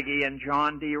Carnegie and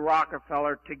John D.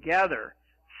 Rockefeller together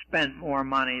spent more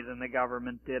money than the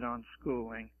government did on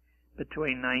schooling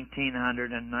between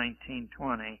 1900 and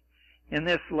 1920. In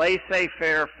this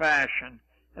laissez-faire fashion,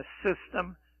 a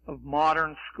system of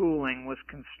modern schooling was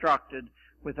constructed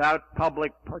without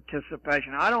public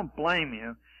participation. I don't blame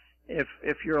you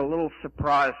if you're a little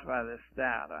surprised by this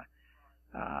data.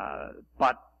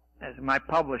 But as my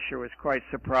publisher was quite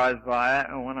surprised by it,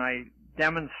 and when I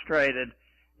demonstrated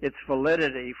its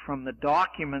validity from the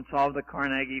documents of the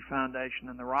Carnegie Foundation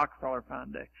and the Rockefeller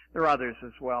Foundation, there are others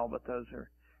as well, but those are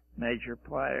major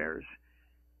players.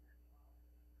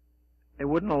 They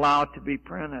wouldn't allow it to be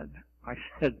printed. I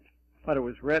said, but it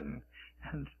was written,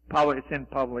 and it's in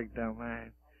public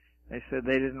domain. They said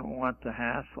they didn't want the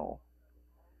hassle.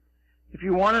 If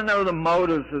you want to know the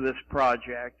motives of this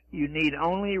project, you need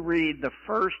only read the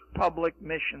first public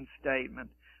mission statement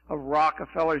of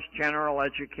Rockefeller's General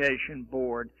Education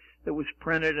Board that was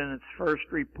printed in its first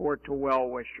report to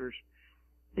well-wishers,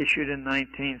 issued in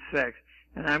 1906.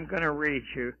 And I'm going to read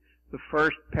you the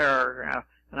first paragraph,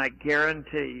 and I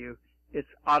guarantee you it's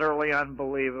utterly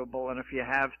unbelievable, and if you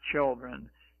have children,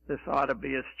 this ought to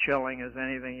be as chilling as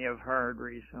anything you've heard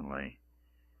recently.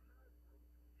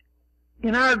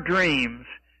 In our dreams,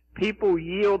 people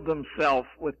yield themselves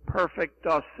with perfect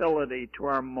docility to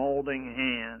our molding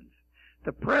hands.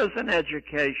 The present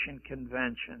education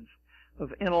conventions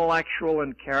of intellectual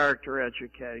and character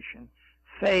education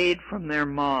fade from their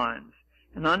minds,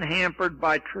 and unhampered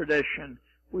by tradition,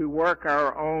 we work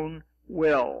our own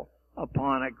will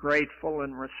upon a grateful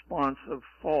and responsive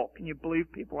folk. Can you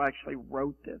believe people actually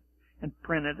wrote this and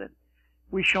printed it?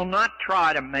 We shall not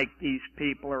try to make these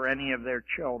people or any of their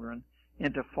children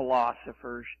into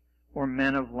philosophers or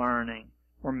men of learning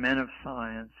or men of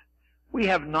science. We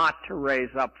have not to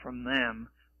raise up from them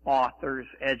authors,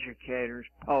 educators,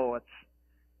 poets,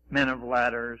 men of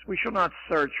letters. We shall not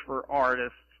search for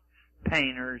artists,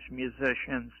 painters,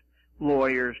 musicians,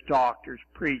 lawyers, doctors,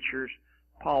 preachers,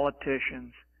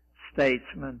 politicians,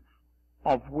 statesmen,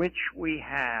 of which we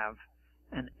have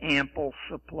an ample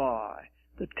supply.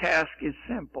 The task is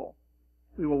simple.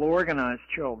 We will organize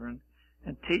children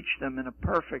and teach them in a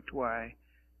perfect way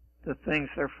the things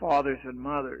their fathers and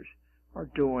mothers are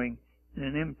doing in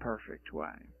an imperfect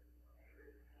way.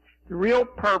 The real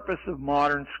purpose of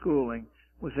modern schooling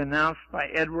was announced by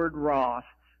Edward Ross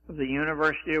of the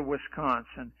University of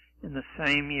Wisconsin in the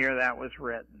same year that was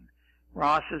written.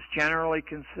 Ross is generally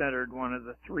considered one of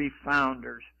the three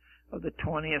founders of the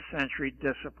 20th century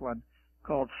discipline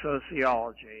called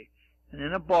sociology. And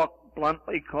in a book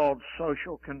bluntly called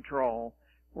Social Control,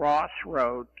 Ross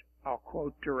wrote, I'll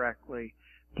quote directly,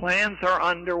 "Plans are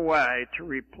underway to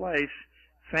replace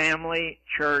family,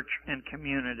 church, and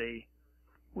community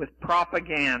with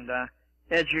propaganda,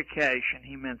 education,"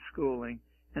 he meant schooling,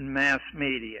 "and mass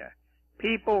media.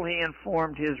 People," he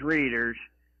informed his readers,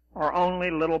 "are only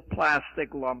little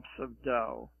plastic lumps of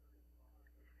dough."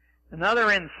 Another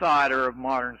insider of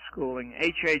modern schooling,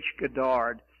 H.H.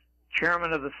 Goddard,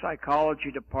 chairman of the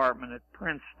psychology department at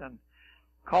Princeton,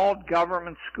 called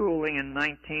government schooling in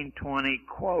 1920,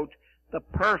 quote, "the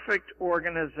perfect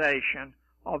organization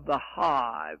of the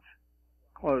hive,"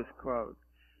 close quote.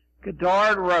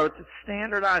 Goddard wrote that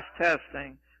standardized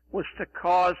testing was to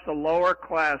cause the lower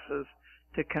classes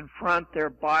to confront their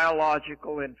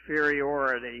biological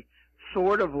inferiority,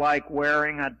 sort of like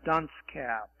wearing a dunce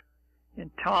cap.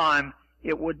 In time,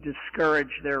 it would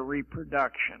discourage their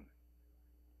reproduction.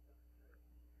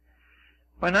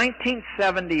 By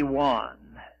 1971,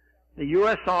 the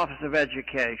U.S. Office of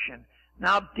Education,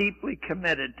 now deeply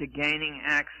committed to gaining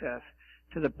access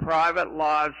to the private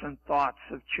lives and thoughts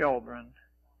of children,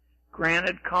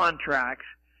 granted contracts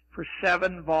for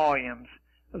 7 volumes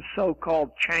of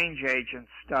so-called change agent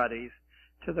studies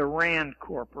to the RAND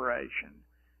Corporation.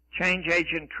 Change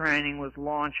agent training was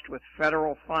launched with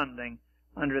federal funding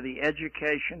under the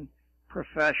Education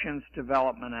Professions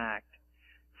Development Act.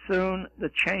 Soon,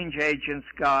 the Change Agent's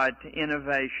Guide to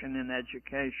Innovation in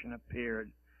Education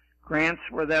appeared. Grants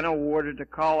were then awarded to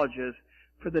colleges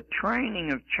for the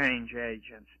training of change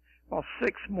agents, while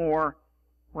 6 more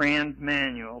RAND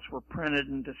manuals were printed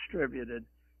and distributed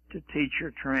to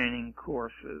teacher training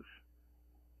courses.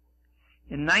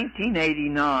 In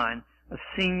 1989, a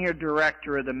senior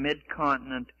director of the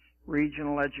Mid-Continent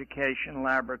Regional Education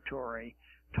Laboratory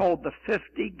told the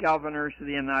 50 governors of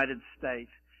the United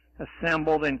States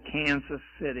assembled in Kansas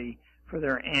City for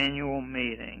their annual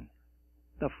meeting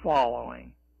the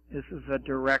following. This is a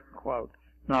direct quote.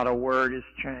 Not a word is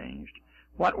changed.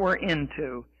 What we're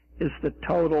into is the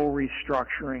total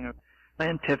restructuring of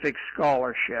scientific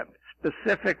scholarship,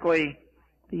 specifically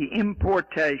the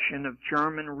importation of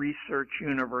German research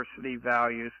university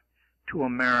values to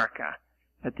America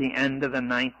at the end of the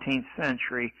 19th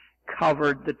century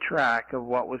covered the track of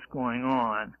what was going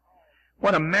on.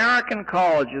 What American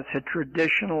colleges had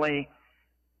traditionally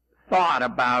thought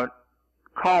about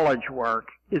college work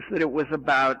is that it was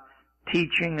about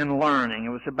teaching and learning. It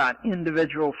was about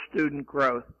individual student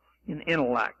growth in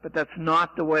intellect, but that's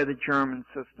not the way the German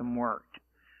system worked.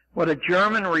 What a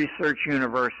German research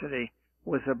university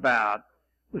was about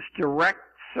was direct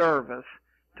service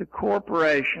to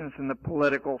corporations in the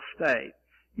political state,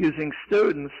 using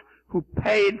students who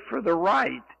paid for the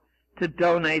right to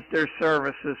donate their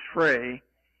services free,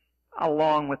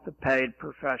 along with the paid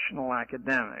professional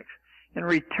academics. In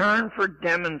return for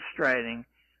demonstrating,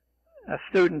 a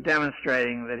student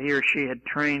demonstrating that he or she had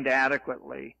trained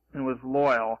adequately and was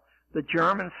loyal, the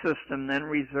German system then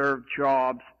reserved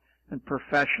jobs and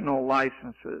professional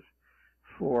licenses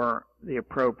for the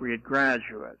appropriate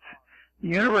graduates. The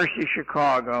University of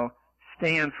Chicago,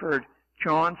 Stanford,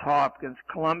 Johns Hopkins,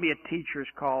 Columbia Teachers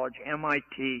College,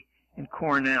 MIT, and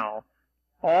Cornell,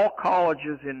 all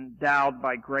colleges endowed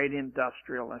by great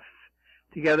industrialists,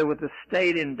 together with the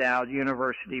state-endowed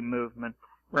university movement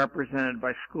represented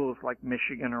by schools like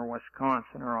Michigan or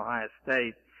Wisconsin or Ohio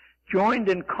State, joined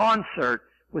in concert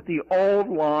with the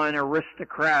old-line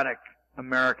aristocratic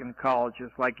American colleges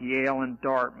like Yale and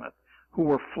Dartmouth, who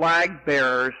were flag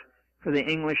bearers for the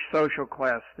English social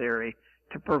class theory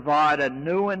to provide a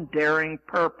new and daring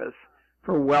purpose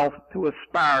for wealth to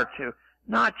aspire to,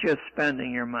 not just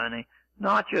spending your money,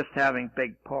 not just having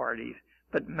big parties,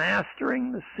 but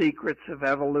mastering the secrets of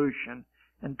evolution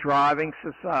and driving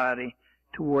society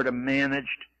toward a managed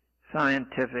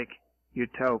scientific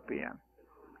utopia.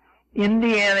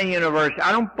 Indiana University,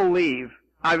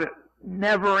 I've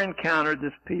never encountered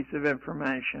this piece of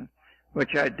information,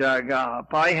 which I dug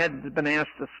up. I had been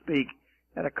asked to speak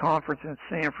at a conference in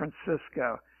San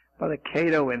Francisco by the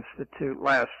Cato Institute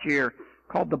last year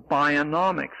called the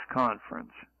Bionomics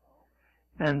Conference.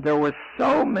 And there was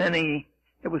so many,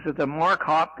 it was at the Mark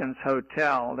Hopkins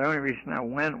Hotel. The only reason I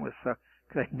went was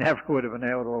because I never would have been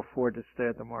able to afford to stay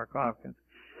at the Mark Hopkins.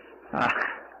 And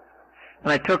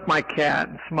I took my cat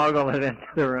and smuggled it into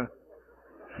the room.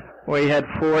 We had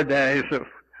 4 days of...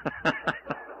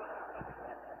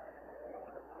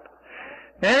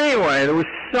 Anyway, there were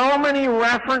so many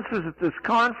references at this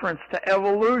conference to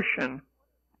evolution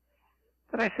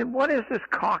that I said, what is this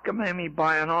cockamamie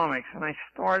bionomics? And I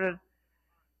started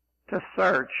to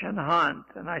search and hunt,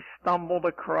 and I stumbled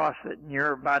across it, and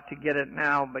you're about to get it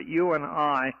now, but you and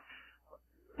I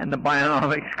and the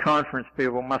Bionomics Conference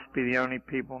people must be the only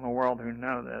people in the world who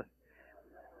know this.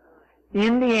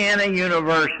 Indiana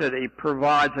University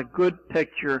provides a good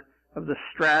picture of the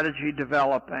strategy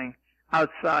developing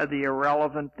outside the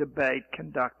irrelevant debate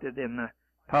conducted in the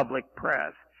public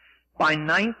press. By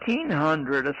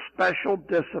 1900, a special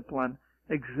discipline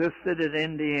existed at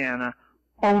Indiana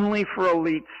only for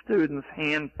elite students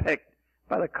handpicked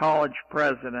by the college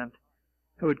president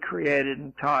who had created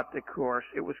and taught the course.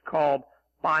 It was called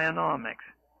Bionomics,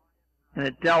 and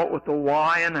it dealt with the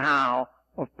why and how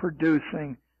of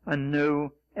producing a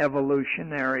new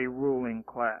evolutionary ruling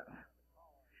class.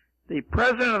 The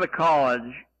president of the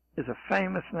college is a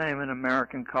famous name in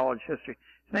American college history.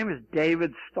 His name is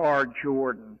David Starr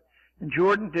Jordan. And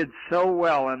Jordan did so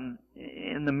well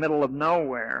in the middle of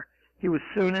nowhere, he was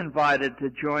soon invited to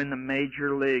join the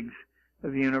major leagues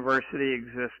of university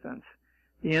existence.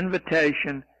 The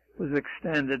invitation was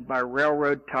extended by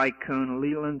railroad tycoon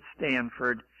Leland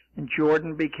Stanford, and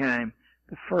Jordan became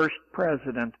the first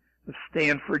president of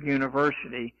Stanford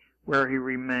University, where he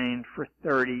remained for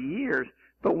 30 years.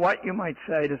 But what, you might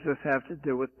say, does this have to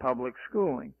do with public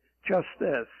schooling? Just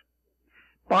this.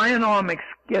 Bionomics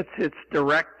gets its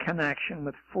direct connection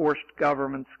with forced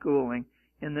government schooling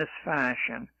in this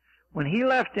fashion. When he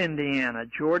left Indiana,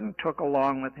 Jordan took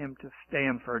along with him to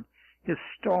Stanford his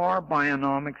star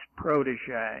bionomics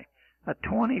protege, a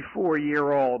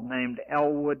 24-year-old named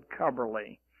Elwood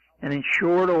Cubberley. And in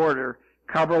short order,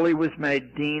 Cubberley was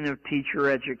made Dean of Teacher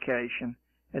Education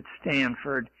at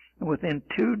Stanford, and within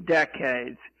 2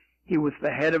 decades, he was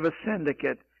the head of a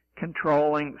syndicate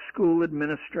controlling school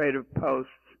administrative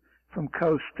posts from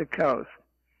coast to coast.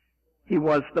 He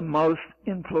was the most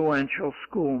influential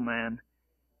schoolman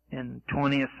in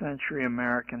 20th century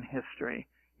American history.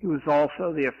 He was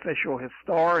also the official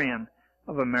historian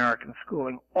of American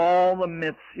schooling. All the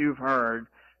myths you've heard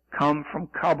come from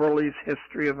Cubberley's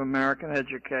History of American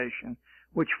Education,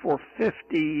 which for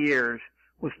 50 years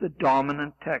was the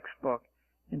dominant textbook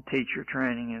in teacher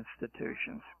training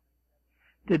institutions.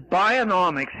 Did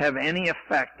bionomics have any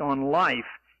effect on life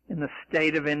in the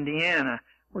state of Indiana,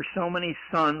 where so many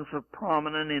sons of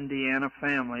prominent Indiana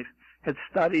families had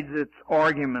studied its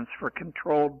arguments for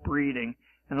controlled breeding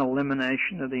and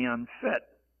elimination of the unfit?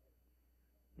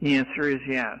 The answer is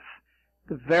yes.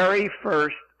 The very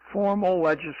first formal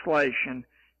legislation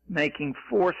making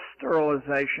forced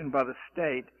sterilization by the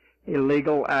state a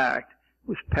legal act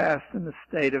was passed in the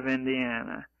state of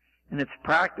Indiana, and its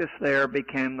practice there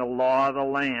became the law of the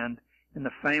land in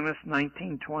the famous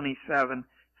 1927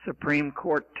 Supreme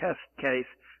Court test case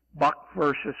Buck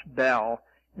versus Bell,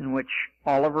 in which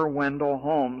Oliver Wendell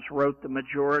Holmes wrote the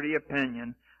majority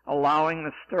opinion allowing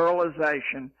the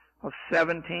sterilization of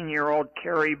 17-year-old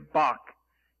Carrie Buck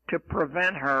to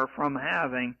prevent her from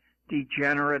having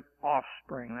degenerate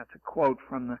offspring. That's a quote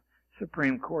from the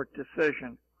Supreme Court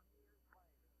decision.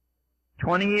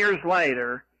 20 years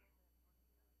later,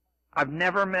 I've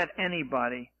never met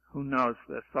anybody who knows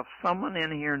this. So if someone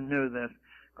in here knew this,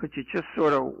 could you just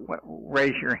sort of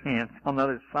raise your hand? I'll know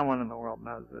there's someone in the world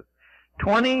knows this.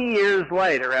 20 years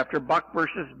later, after Buck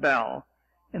versus Bell,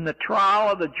 in the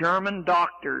trial of the German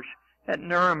doctors at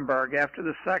Nuremberg after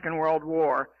the Second World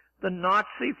War, the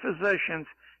Nazi physicians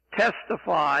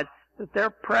testified that their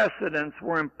precedents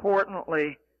were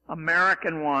importantly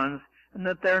American ones, and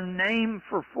that their name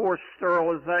for forced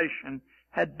sterilization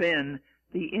had been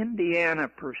the Indiana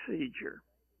procedure.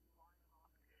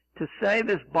 To say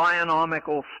this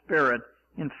bionomical spirit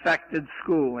infected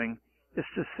schooling is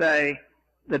to say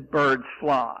that birds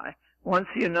fly. Once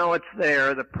you know it's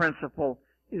there, the principle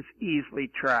is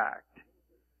easily tracked.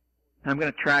 I'm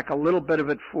going to track a little bit of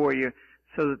it for you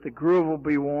so that the groove will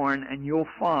be worn, and you'll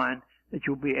find that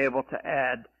you'll be able to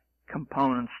add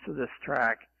components to this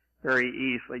track very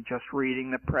easily, just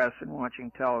reading the press and watching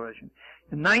television.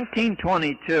 In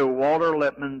 1922, Walter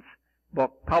Lippmann's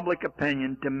book, Public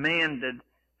Opinion, demanded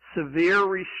severe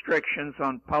restrictions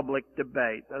on public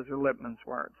debate. Those are Lippmann's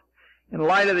words. In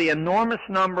light of the enormous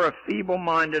number of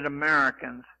feeble-minded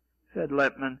Americans, said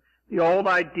Lippmann, the old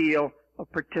ideal of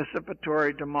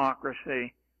participatory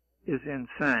democracy is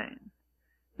insane.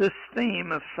 This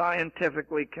theme of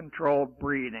scientifically controlled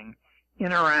breeding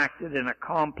interacted in a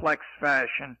complex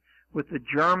fashion with the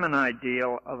German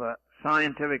ideal of a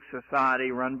scientific society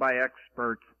run by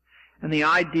experts and the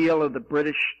ideal of the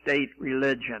British state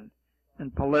religion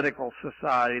and political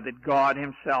society that God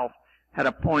himself had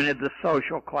appointed the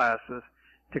social classes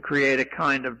to create a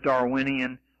kind of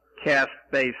Darwinian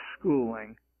caste-based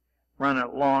schooling run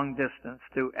at long distance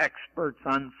to experts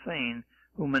unseen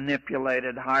who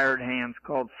manipulated hired hands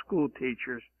called school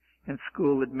teachers and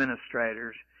school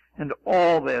administrators. And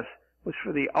all this was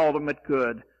for the ultimate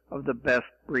good of the best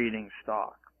breeding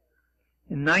stock.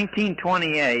 In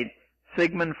 1928,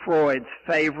 Sigmund Freud's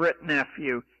favorite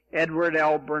nephew, Edward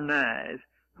L. Bernays,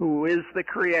 who is the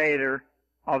creator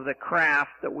of the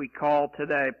craft that we call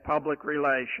today public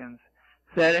relations,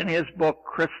 said in his book,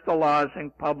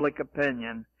 Crystallizing Public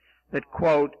Opinion, that,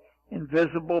 quote,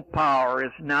 invisible power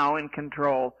is now in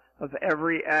control of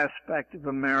every aspect of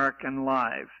American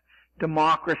life.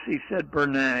 Democracy, said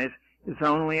Bernays, is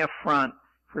only a front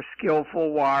for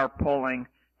skillful wire-pulling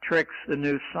tricks the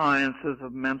new sciences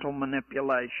of mental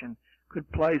manipulation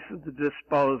could place at the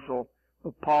disposal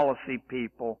of policy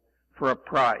people for a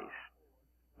price.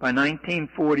 By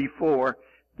 1944,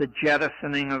 the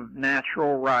jettisoning of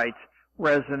natural rights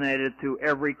resonated through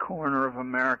every corner of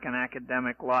American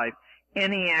academic life.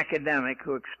 Any academic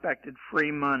who expected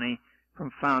free money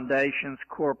from foundations,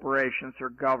 corporations, or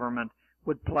government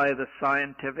would play the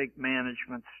scientific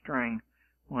management string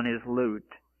on his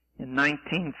lute. In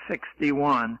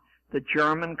 1961, the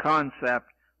German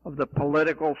concept of the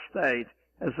political state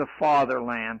as a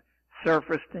fatherland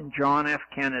surfaced in John F.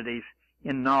 Kennedy's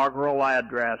inaugural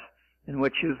address, in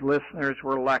which his listeners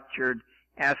were lectured,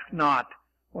 "Ask not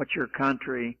what your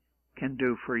country can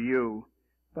do for you,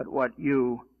 but what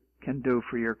you can do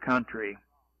for your country."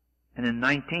 And in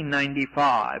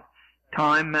 1995,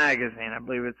 Time magazine, I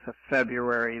believe it's the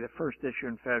first issue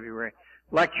in February,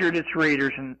 lectured its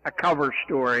readers in a cover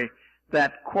story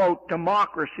that, quote,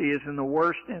 "Democracy is in the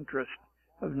worst interest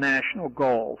of national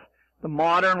goals. The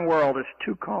modern world is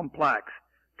too complex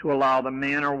to allow the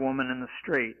man or woman in the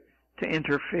street to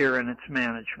interfere in its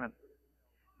management."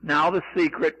 Now the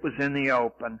secret was in the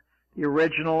open. The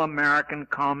original American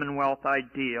Commonwealth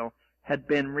ideal had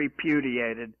been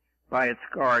repudiated by its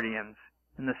guardians.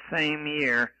 In the same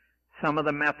year, some of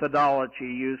the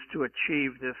methodology used to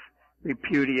achieve this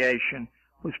repudiation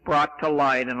was brought to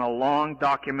light in a long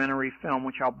documentary film,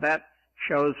 which I'll bet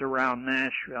shows around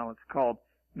Nashville. It's called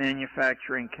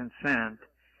Manufacturing Consent.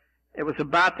 It was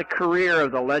about the career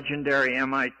of the legendary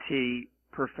MIT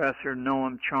professor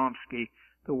Noam Chomsky,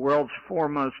 the world's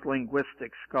foremost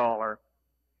linguistics scholar.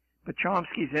 But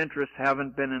Chomsky's interests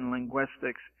haven't been in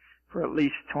linguistics for at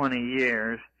least 20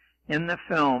 years. In the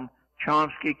film,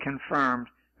 Chomsky confirmed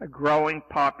a growing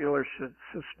popular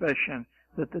suspicion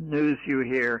that the news you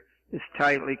hear is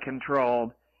tightly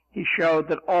controlled. He showed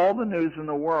that all the news in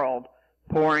the world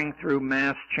pouring through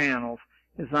mass channels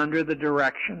is under the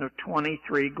direction of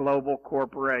 23 global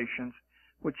corporations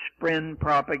which spin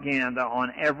propaganda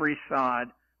on every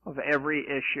side of every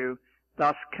issue,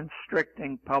 thus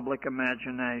constricting public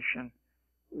imagination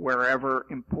wherever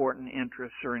important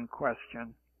interests are in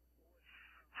question.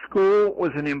 School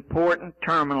was an important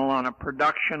terminal on a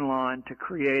production line to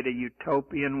create a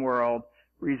utopian world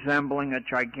resembling a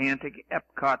gigantic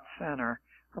Epcot Center,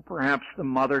 or perhaps the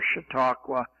Mother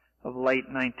Chautauqua of late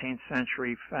 19th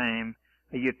century fame,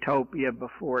 a utopia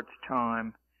before its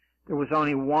time. There was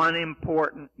only one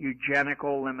important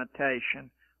eugenical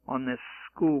limitation on this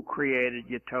school-created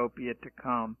utopia to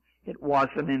come. It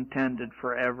wasn't intended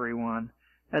for everyone,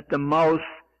 at the most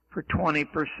for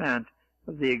 20%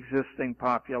 of the existing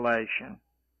population.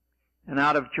 And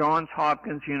out of Johns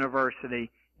Hopkins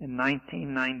University in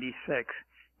 1996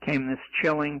 came this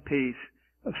chilling piece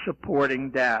of supporting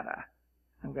data.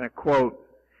 I'm going to quote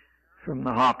from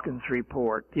the Hopkins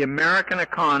report. "The American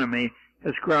economy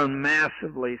has grown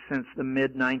massively since the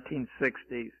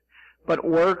mid-1960s, but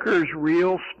workers'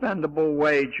 real spendable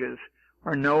wages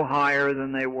are no higher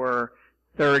than they were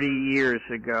 30 years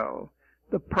ago.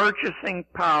 The purchasing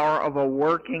power of a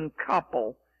working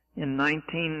couple in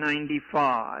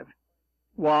 1995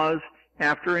 was,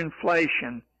 after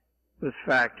inflation was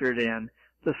factored in,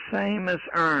 the same as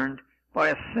earned by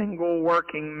a single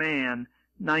working man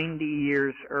 90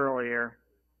 years earlier.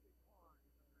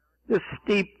 This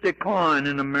steep decline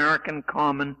in American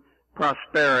common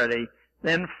prosperity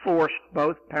then forced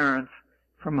both parents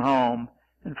from home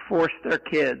and forced their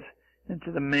kids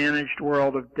into the managed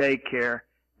world of daycare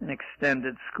and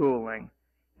extended schooling.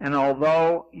 And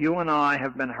although you and I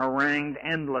have been harangued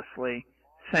endlessly,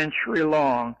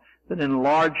 century-long, that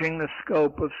enlarging the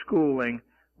scope of schooling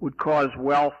would cause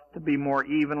wealth to be more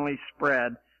evenly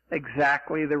spread,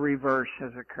 exactly the reverse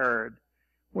has occurred.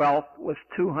 Wealth was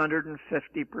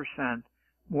 250%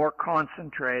 more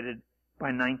concentrated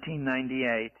by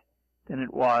 1998 than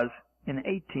it was in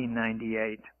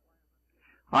 1898.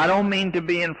 "I don't mean to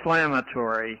be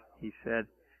inflammatory," he said,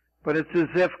 "but it's as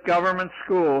if government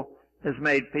school has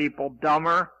made people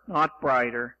dumber, not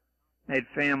brighter, made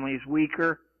families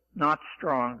weaker, not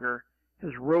stronger,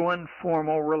 has ruined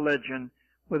formal religion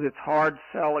with its hard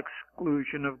sell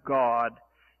exclusion of God,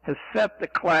 has set the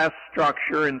class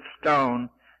structure in stone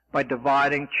by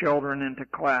dividing children into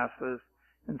classes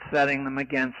and setting them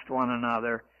against one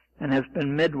another, and has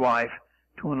been midwife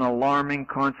to an alarming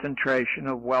concentration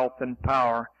of wealth and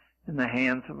power in the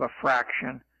hands of a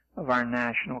fraction of our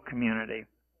national community.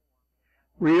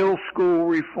 Real school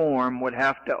reform would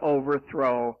have to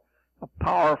overthrow a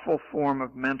powerful form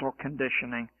of mental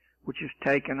conditioning which has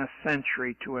taken a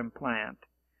century to implant.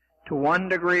 To one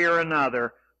degree or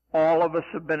another, all of us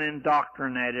have been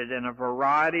indoctrinated in a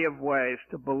variety of ways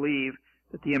to believe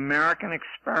that the American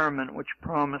experiment, which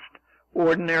promised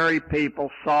ordinary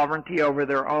people sovereignty over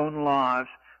their own lives,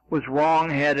 was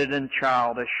wrong-headed and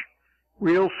childish.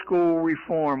 Real school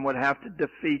reform would have to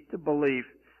defeat the belief,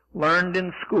 learned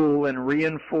in school and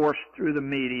reinforced through the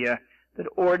media, that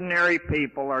ordinary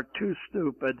people are too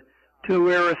stupid, too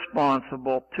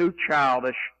irresponsible, too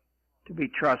childish to be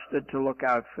trusted to look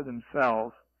out for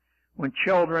themselves. When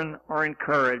children are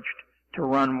encouraged to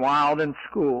run wild in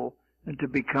school and to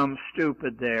become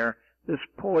stupid there, this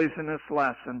poisonous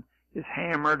lesson is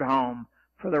hammered home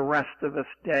for the rest of us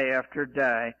day after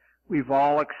day. We've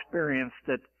all experienced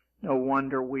it. No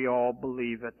wonder we all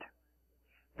believe it.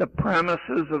 The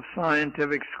premises of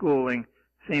scientific schooling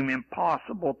seem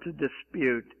impossible to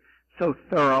dispute. So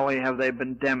thoroughly have they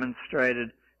been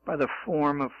demonstrated by the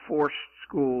form of forced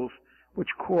schools which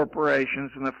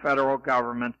corporations and the federal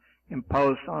government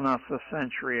imposed on us a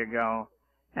century ago.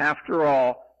 After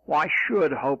all, why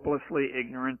should hopelessly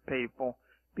ignorant people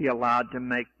be allowed to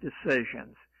make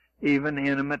decisions, even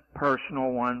intimate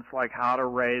personal ones like how to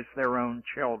raise their own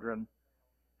children?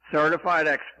 Certified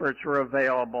experts are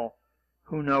available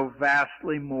who know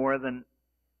vastly more than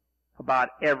about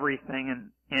everything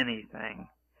and anything.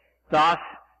 Thus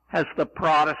has the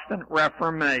Protestant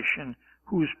Reformation,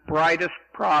 whose brightest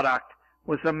product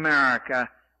was America,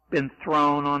 been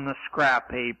thrown on the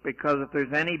scrap heap, because if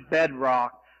there's any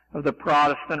bedrock of the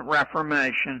Protestant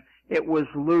Reformation, it was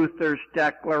Luther's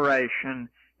declaration,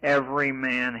 every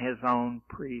man his own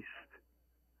priest.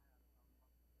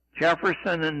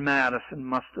 Jefferson and Madison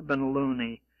must have been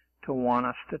loony to want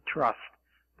us to trust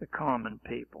the common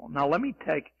people. Now let me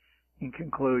take, in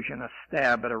conclusion, a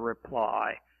stab at a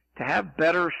reply. To have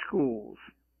better schools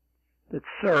that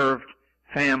served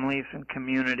families and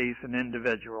communities and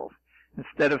individuals,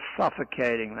 instead of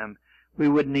suffocating them, we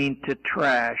would need to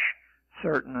trash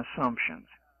certain assumptions.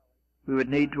 We would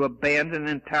need to abandon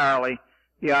entirely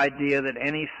the idea that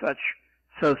any such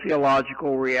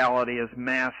sociological reality as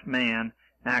mass man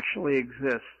actually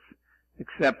exists,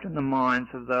 except in the minds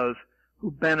of those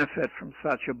who benefit from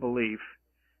such a belief.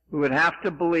 We would have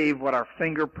to believe what our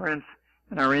fingerprints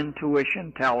and our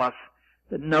intuition tell us,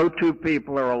 that no two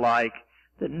people are alike,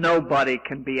 that nobody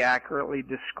can be accurately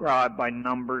described by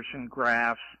numbers and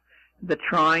graphs, that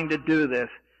trying to do this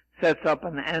sets up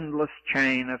an endless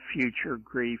chain of future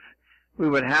grief. We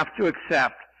would have to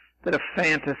accept that a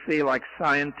fantasy like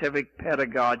scientific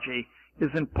pedagogy is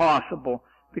impossible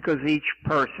because each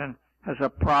person has a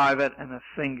private and a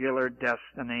singular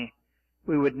destiny.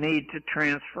 We would need to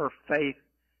transfer faith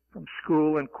from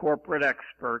school and corporate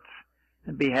experts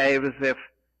and behave as if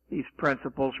these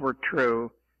principles were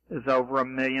true, as over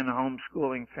 1 million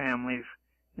homeschooling families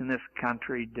in this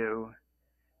country do.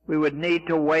 We would need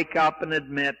to wake up and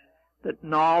admit that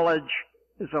knowledge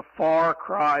is a far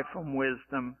cry from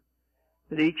wisdom,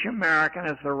 that each American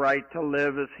has the right to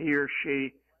live as he or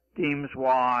she deems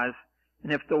wise,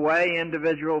 and if the way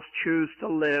individuals choose to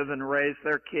live and raise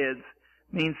their kids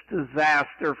means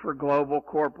disaster for global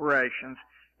corporations,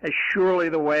 as surely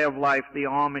the way of life the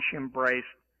Amish embraced,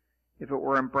 if it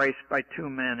were embraced by too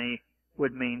many,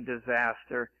 would mean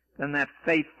disaster, then that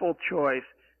fateful choice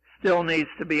still needs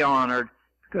to be honored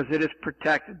because it is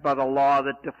protected by the law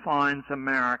that defines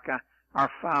America, our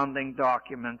founding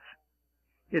documents.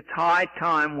 It's high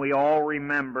time we all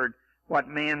remembered what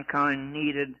mankind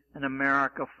needed an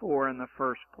America for in the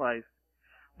first place.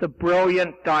 The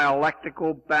brilliant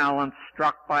dialectical balance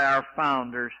struck by our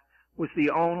founders was the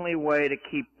only way to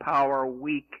keep power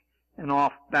weak and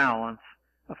off balance,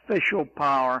 official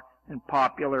power and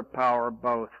popular power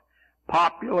both.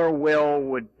 Popular will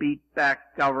would beat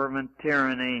back government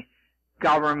tyranny.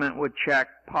 Government would check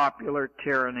popular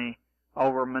tyranny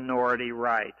over minority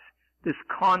rights. This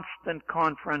constant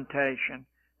confrontation,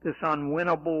 this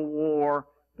unwinnable war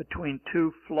between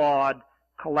two flawed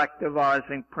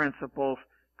collectivizing principles,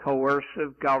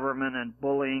 coercive government and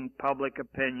bullying public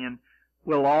opinion,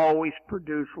 will always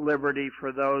produce liberty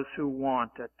for those who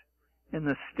want it. In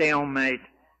the stalemate,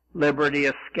 liberty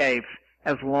escapes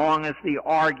as long as the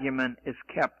argument is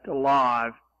kept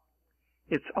alive.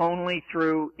 It's only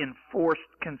through enforced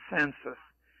consensus,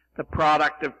 the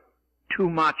product of too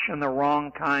much and the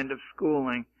wrong kind of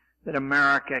schooling, that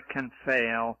America can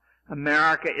fail.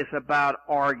 America is about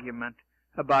argument,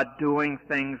 about doing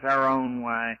things our own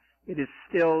way. It is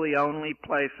still the only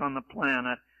place on the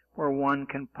planet where one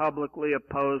can publicly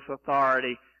oppose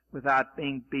authority without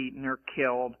being beaten or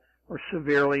killed or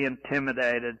severely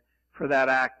intimidated for that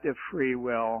act of free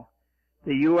will.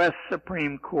 The U.S.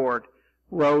 Supreme Court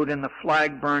wrote in the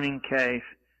flag-burning case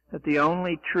that the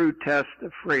only true test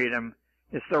of freedom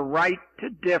is the right to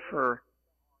differ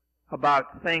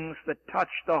about things that touch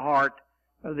the heart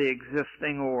of the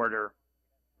existing order.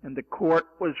 And the court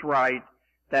was right.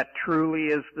 That truly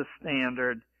is the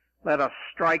standard. Let us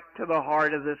strike to the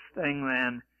heart of this thing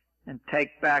then and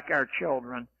take back our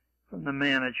children from the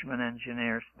management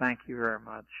engineers. Thank you very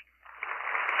much.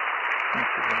 Thank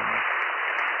you very much.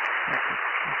 Thank you.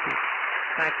 Thank you.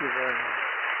 Thank you very much.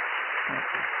 Thank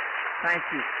you. Thank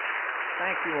you.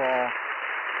 Thank you all.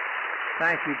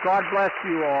 Thank you. God bless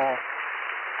you all.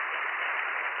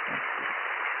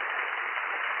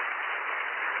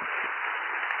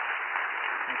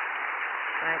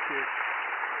 Thank you.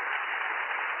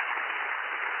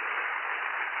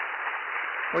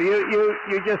 Well,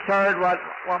 you just heard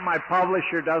what my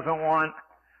publisher doesn't want.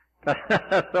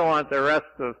 Doesn't want the rest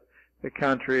of the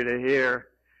country to hear.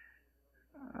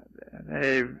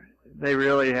 They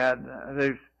really had.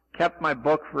 They've kept my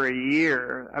book for a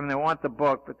year. I mean, they want the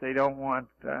book, but they don't want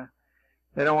the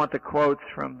quotes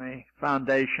from the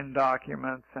foundation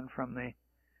documents and from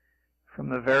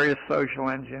the various social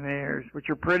engineers, which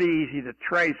are pretty easy to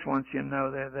trace once you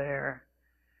know they're there.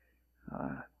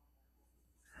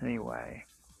 Anyway,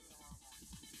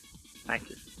 thank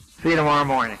you. See you tomorrow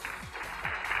morning.